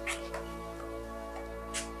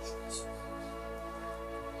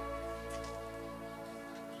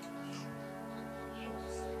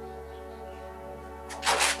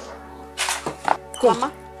 Come.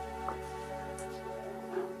 Mama.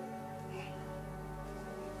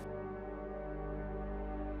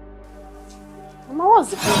 Mama, what's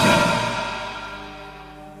the problem?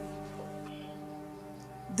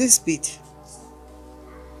 This bead.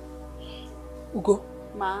 Ugo.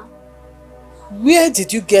 Ma. Where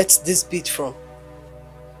did you get this bead from?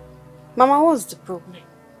 Mama, what's the problem?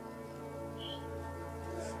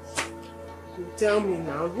 Tell me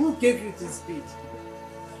now, who gave you this bead?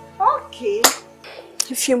 Okay.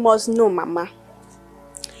 If you must know, Mama.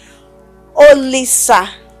 Oh, Lisa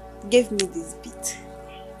gave me this bead.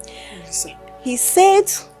 Lisa. He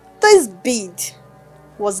said this bead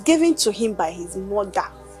was given to him by his mother.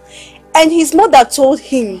 And his mother told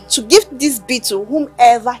him to give this bead to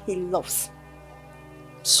whomever he loves.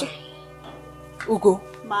 So, Ugo.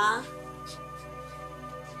 Ma.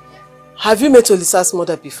 Have you met Olisa's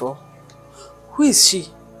mother before? Who is she?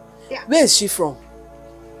 Yeah. Where is she from?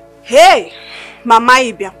 Hey, Mama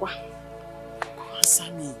Ibiakwa.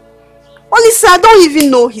 Answer me. Olisa, I don't even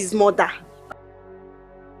know his mother.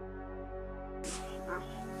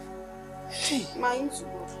 Hey. Ma,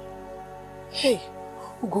 Hey,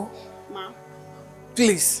 Ugo. Ma.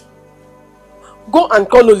 Please. Go and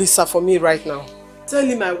call Olisa for me right now. Tell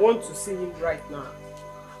him I want to see him right now.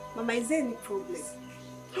 Mama, is there any problem?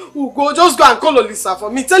 Ugo, just go and call Olisa for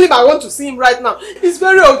me. Tell him I want to see him right now. It's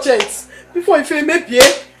very urgent. Before he fail me,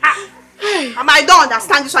 Mama, I don't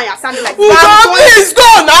understand this one. You're sounding like Ugo, please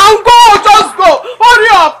go now. Go, just go. Hurry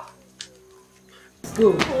up.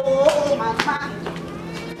 Go. Oh, Mama.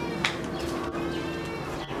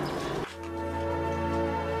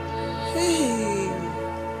 Hey.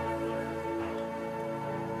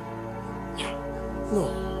 No.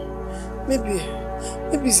 Maybe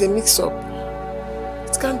it's a mix-up.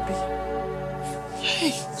 It can't be.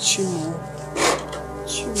 Hey, Chimo.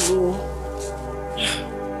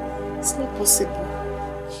 It's not possible.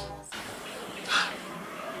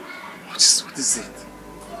 What is it?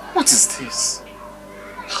 What is this?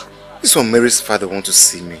 This one Mary's father wants to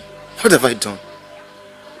see me. What have I done?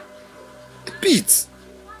 The beads.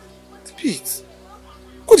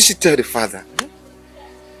 What did she tell the father?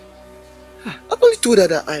 I've only told her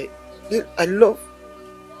that I love,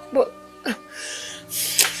 but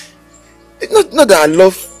not that I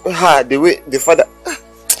love her the way the father.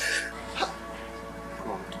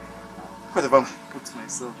 God, what have I put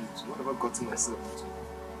myself into? What have I gotten myself into?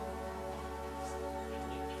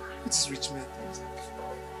 What is rich man?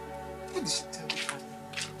 What did she tell the father?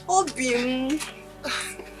 Obim.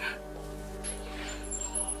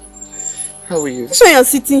 How are you? So you're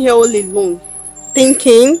sitting here all alone,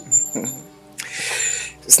 thinking?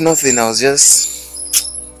 It's nothing. I was just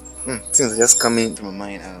things are just coming into my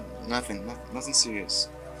mind. Nothing serious.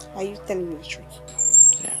 Are you telling me the truth?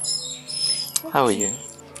 Yeah. Okay. How are you?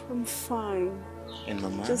 I'm fine. And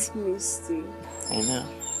Mama? Just missed you. I know.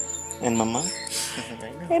 And Mama? I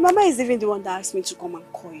know. Hey, Mama is even the one that asked me to come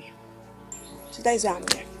and call you. So that is why I'm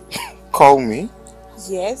here. Call me?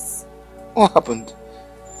 Yes. What happened?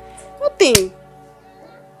 Nothing.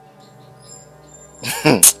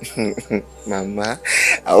 Mama,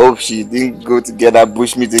 I hope she didn't go to get that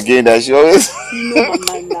bushmeat again that she always... No,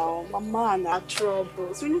 Mama, now. Mama and her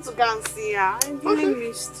troubles. We need to go and see her. I really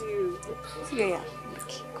missed you. Yeah.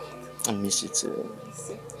 I miss you too.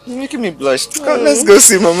 You're making me blush. Come, let's go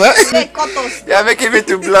see Mama. You're making me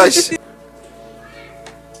to blush.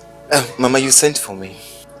 Mama, you sent for me.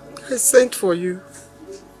 I sent for you.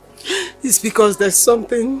 It's because there's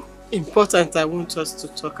something important I want us to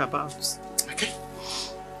talk about. Okay.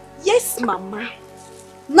 Yes, Mama.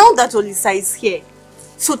 Now that Olisa is here,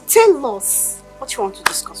 so tell us what you want to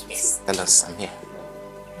discuss with us. Tell us, I'm here.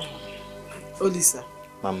 Olisa.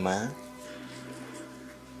 Mama.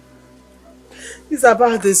 It's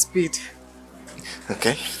about this bid.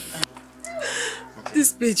 Okay.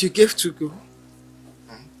 This bid you gave to go.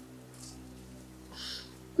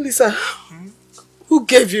 Olisa, who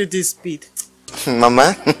gave you this bid?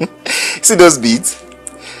 Mama, see those beads?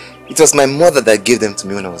 It was my mother that gave them to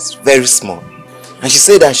me when I was very small. And she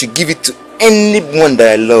said I should give it to anyone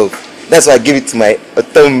that I love. That's why I give it to my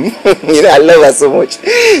Otom. You know, I love her so much.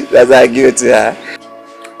 That's why I give it to her.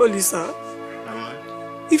 Olisa,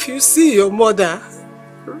 if you see your mother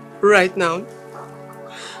right now,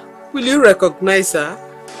 will you recognize her?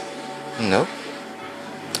 No.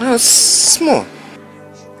 I was small.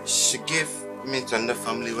 She gave me to another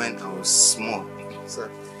family when I was small. So,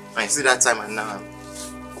 I see that time and now I'm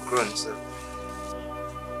grown, so.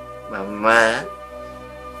 Mama,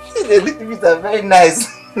 the little bit are very nice.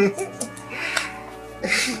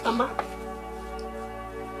 Mama.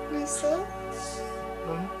 Lisa?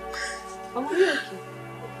 Mama, are you okay?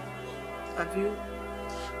 Have you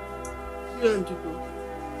and Dugo,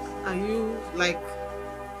 are you like,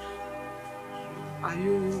 are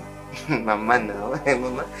you... Mama now,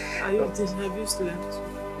 Mama. Have you slept?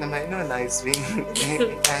 Mama, I know now it's me.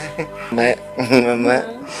 Mama,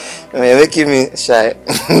 you're making me shy.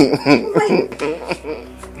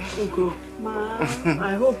 Ugo, Ma.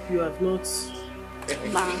 I hope you have not...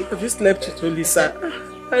 Ma. Have you slept with Olisa?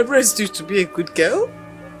 I raised you to be a good girl.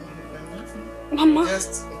 Mama.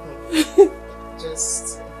 Just...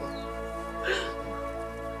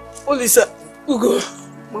 Olisa, Ugo.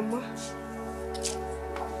 Mama.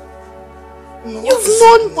 You've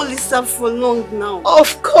known Olisa for long now.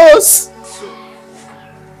 Of course.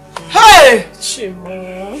 Hey!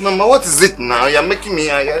 Chimo. Mama, what is it now? You're making me...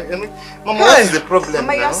 Mama, what is the problem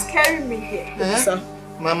Mama, now? you're scaring me here. Olisa.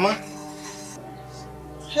 Mama?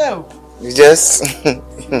 Help. You just...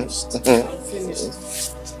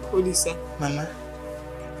 Olisa. Mama?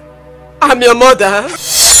 I'm your mother.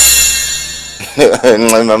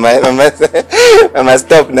 Mama,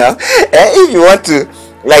 stop now. If you want to,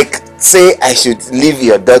 like, say I should leave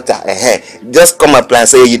your daughter, just come up and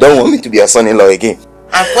say you don't want me to be your son-in-law again.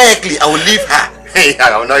 And quietly, I will leave her. Hey,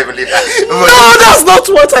 I will not even leave her. No, that's not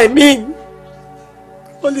what I mean.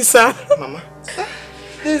 Olisa. Mama.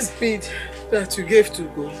 This bead that you gave to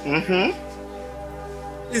go.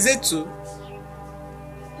 Is it two?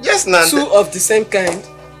 Yes, Nana. Two of the same kind?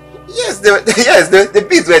 Yes, the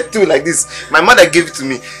beads were two like this. My mother gave it to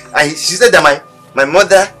me. And she said that my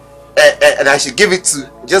mother, and I should give it to,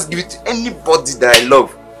 just give it to anybody that I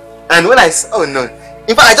love. And when I said, oh no.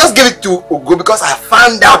 In fact, I just gave it to Ogo because I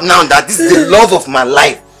found out now that this is the love of my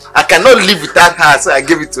life. I cannot live without her, so I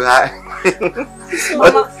gave it to her. So,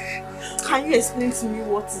 Mama, can you explain to me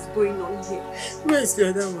what is going on here? Where is the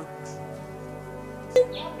other one?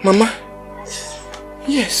 Mama,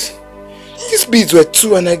 yes. These beads were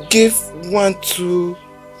two and I gave one to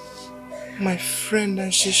my friend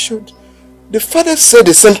and she showed. The father said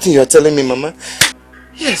the same thing you are telling me, Mama.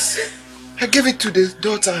 Yes, I gave it to the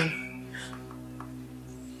daughter and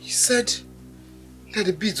he said that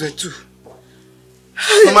the beads were two.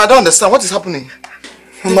 Mama, I don't understand. What is happening?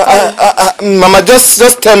 Mama, Mama,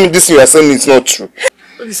 just tell me this you are saying is not true.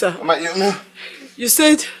 Olisa, Mama, you know. You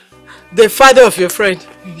said the father of your friend.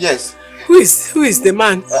 Yes. Who is the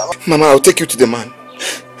man? Mama, I'll take you to the man.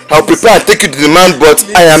 I'll prepare and take you to the man, but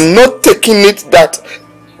please. I am not taking it that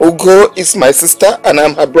Ogo is my sister and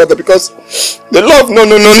I'm her brother because the love. No,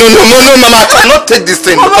 Mama, I cannot take this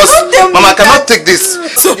thing because Mama, I cannot take this.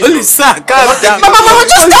 So, Olisa, calm down. Mama,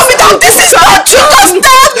 just tell me that this is not true. Just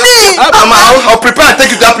tell me. Mama, I'll prepare and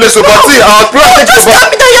take you to that place. But see, I'll prepare and take you. Just tell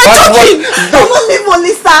me that you're joking. Don't leave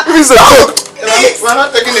Olisa. Please, we're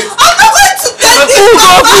not taking it. I'm not going to take this.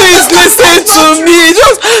 Mama, please listen to me.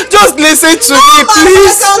 Just listen to me,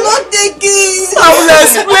 please. I cannot take it. I will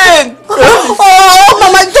explain. Oh,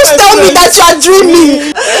 Mama, just tell me that you are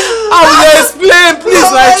dreaming. I will explain, please,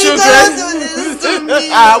 my children.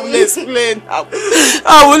 I will explain.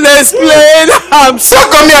 I will explain. I'm so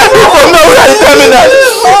come here. Come now. You tell me that.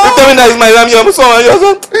 You tell me that is my son. Your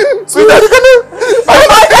son. Sweetheart,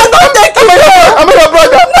 I cannot take it. I'm your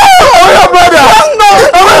brother. No. I'm your brother. No.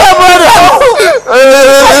 I'm your brother. I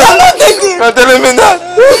cannot take it. You're telling me that.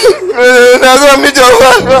 I'm going to meet your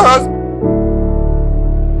husband.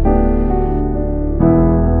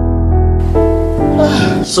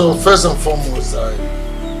 So first and foremost, I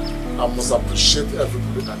must appreciate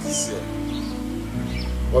everybody that is here.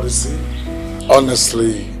 But you see,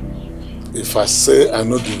 honestly, if I say I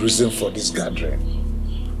know the reason for this gathering,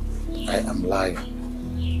 I am lying.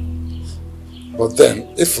 But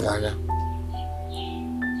then, if Rania,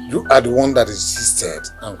 you are the one that insisted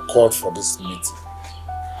and called for this meeting,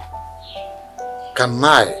 can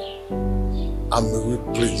I and may we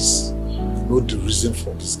please know the reason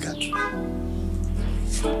for this gathering?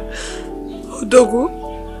 Odogu,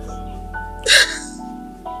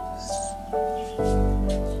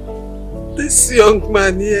 this young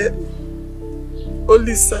man here,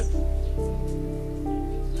 Olisa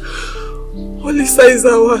is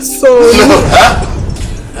our son.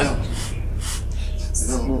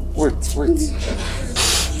 No, wait.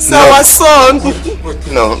 It's our son.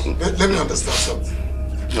 Wait. No. Let me understand something.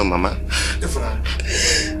 No, Mama.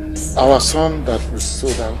 Our son that we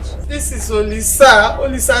sold out. This is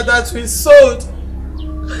Olisa that we sold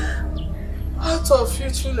out of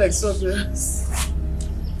futile exuberance.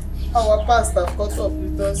 Our past have caught up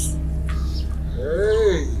with us.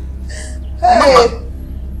 Hey.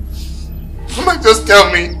 Mama, just tell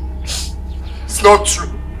me it's not true.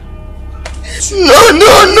 No.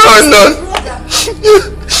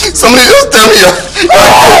 Somebody just tell me.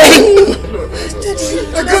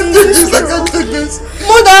 I can't take this.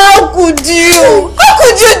 Mother, how could you? How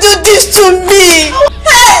could you do this to me?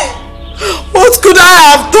 Hey! What could I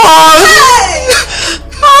have done? Hey!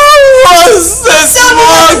 I was a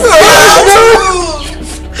small girl.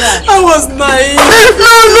 I was naive.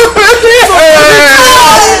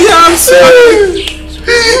 I'm sorry.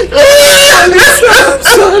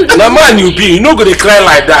 The man you be, you no go to cry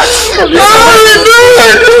like that.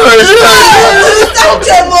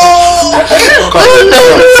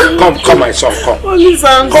 Come, my son, come.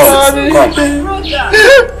 Come.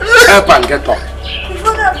 Help and get up.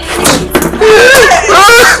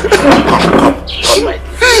 Come, my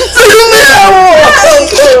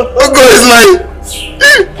Oh God, is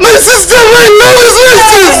my sister. My love is my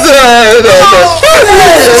sister.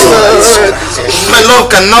 My love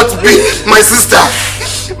cannot be my sister.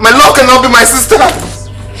 My love cannot be my sister.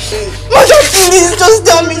 Mother, please just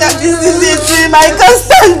tell me that this is a dream. I can't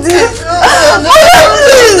stand this. Mother,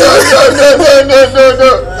 please.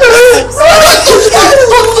 No.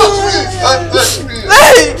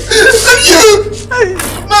 No.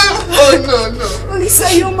 Lisa,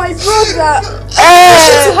 you're my brother. You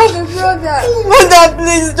should have a brother. Mother,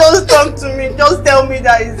 please just talk to me. Just tell me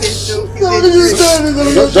that it's a joke.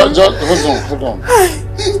 Hold on.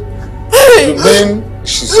 You mean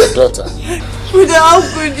she's your daughter? Mother, how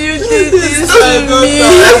could you do this to me?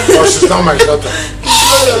 No, she's not my daughter.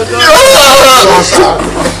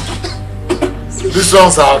 This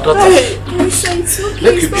one's our daughter.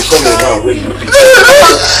 Let you become a man when you be.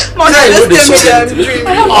 Mother, just tell me that I'm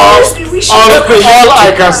dreaming. All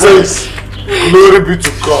I can say is, glory be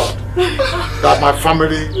to God that my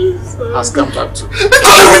family has come back to.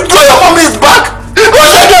 Your family is back! What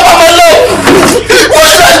should I do about my life? What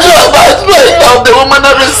should I do about my life? The woman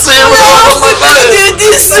that is saying how could you do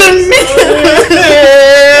this to me?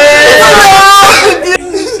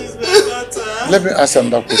 Let me ask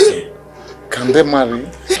another question. Can they marry?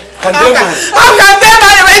 How can they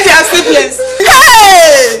marry when they are siblings?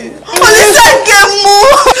 Hey! Lisa came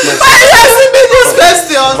more. Why are you asking me this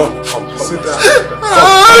question? Come, sit down.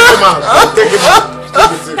 Come on, take him out.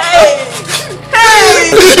 Hey!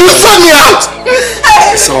 You saw me out!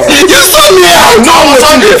 Hey! You saw me out! I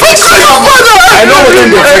know what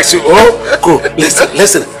they vex you. Oh, go.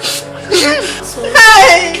 Listen.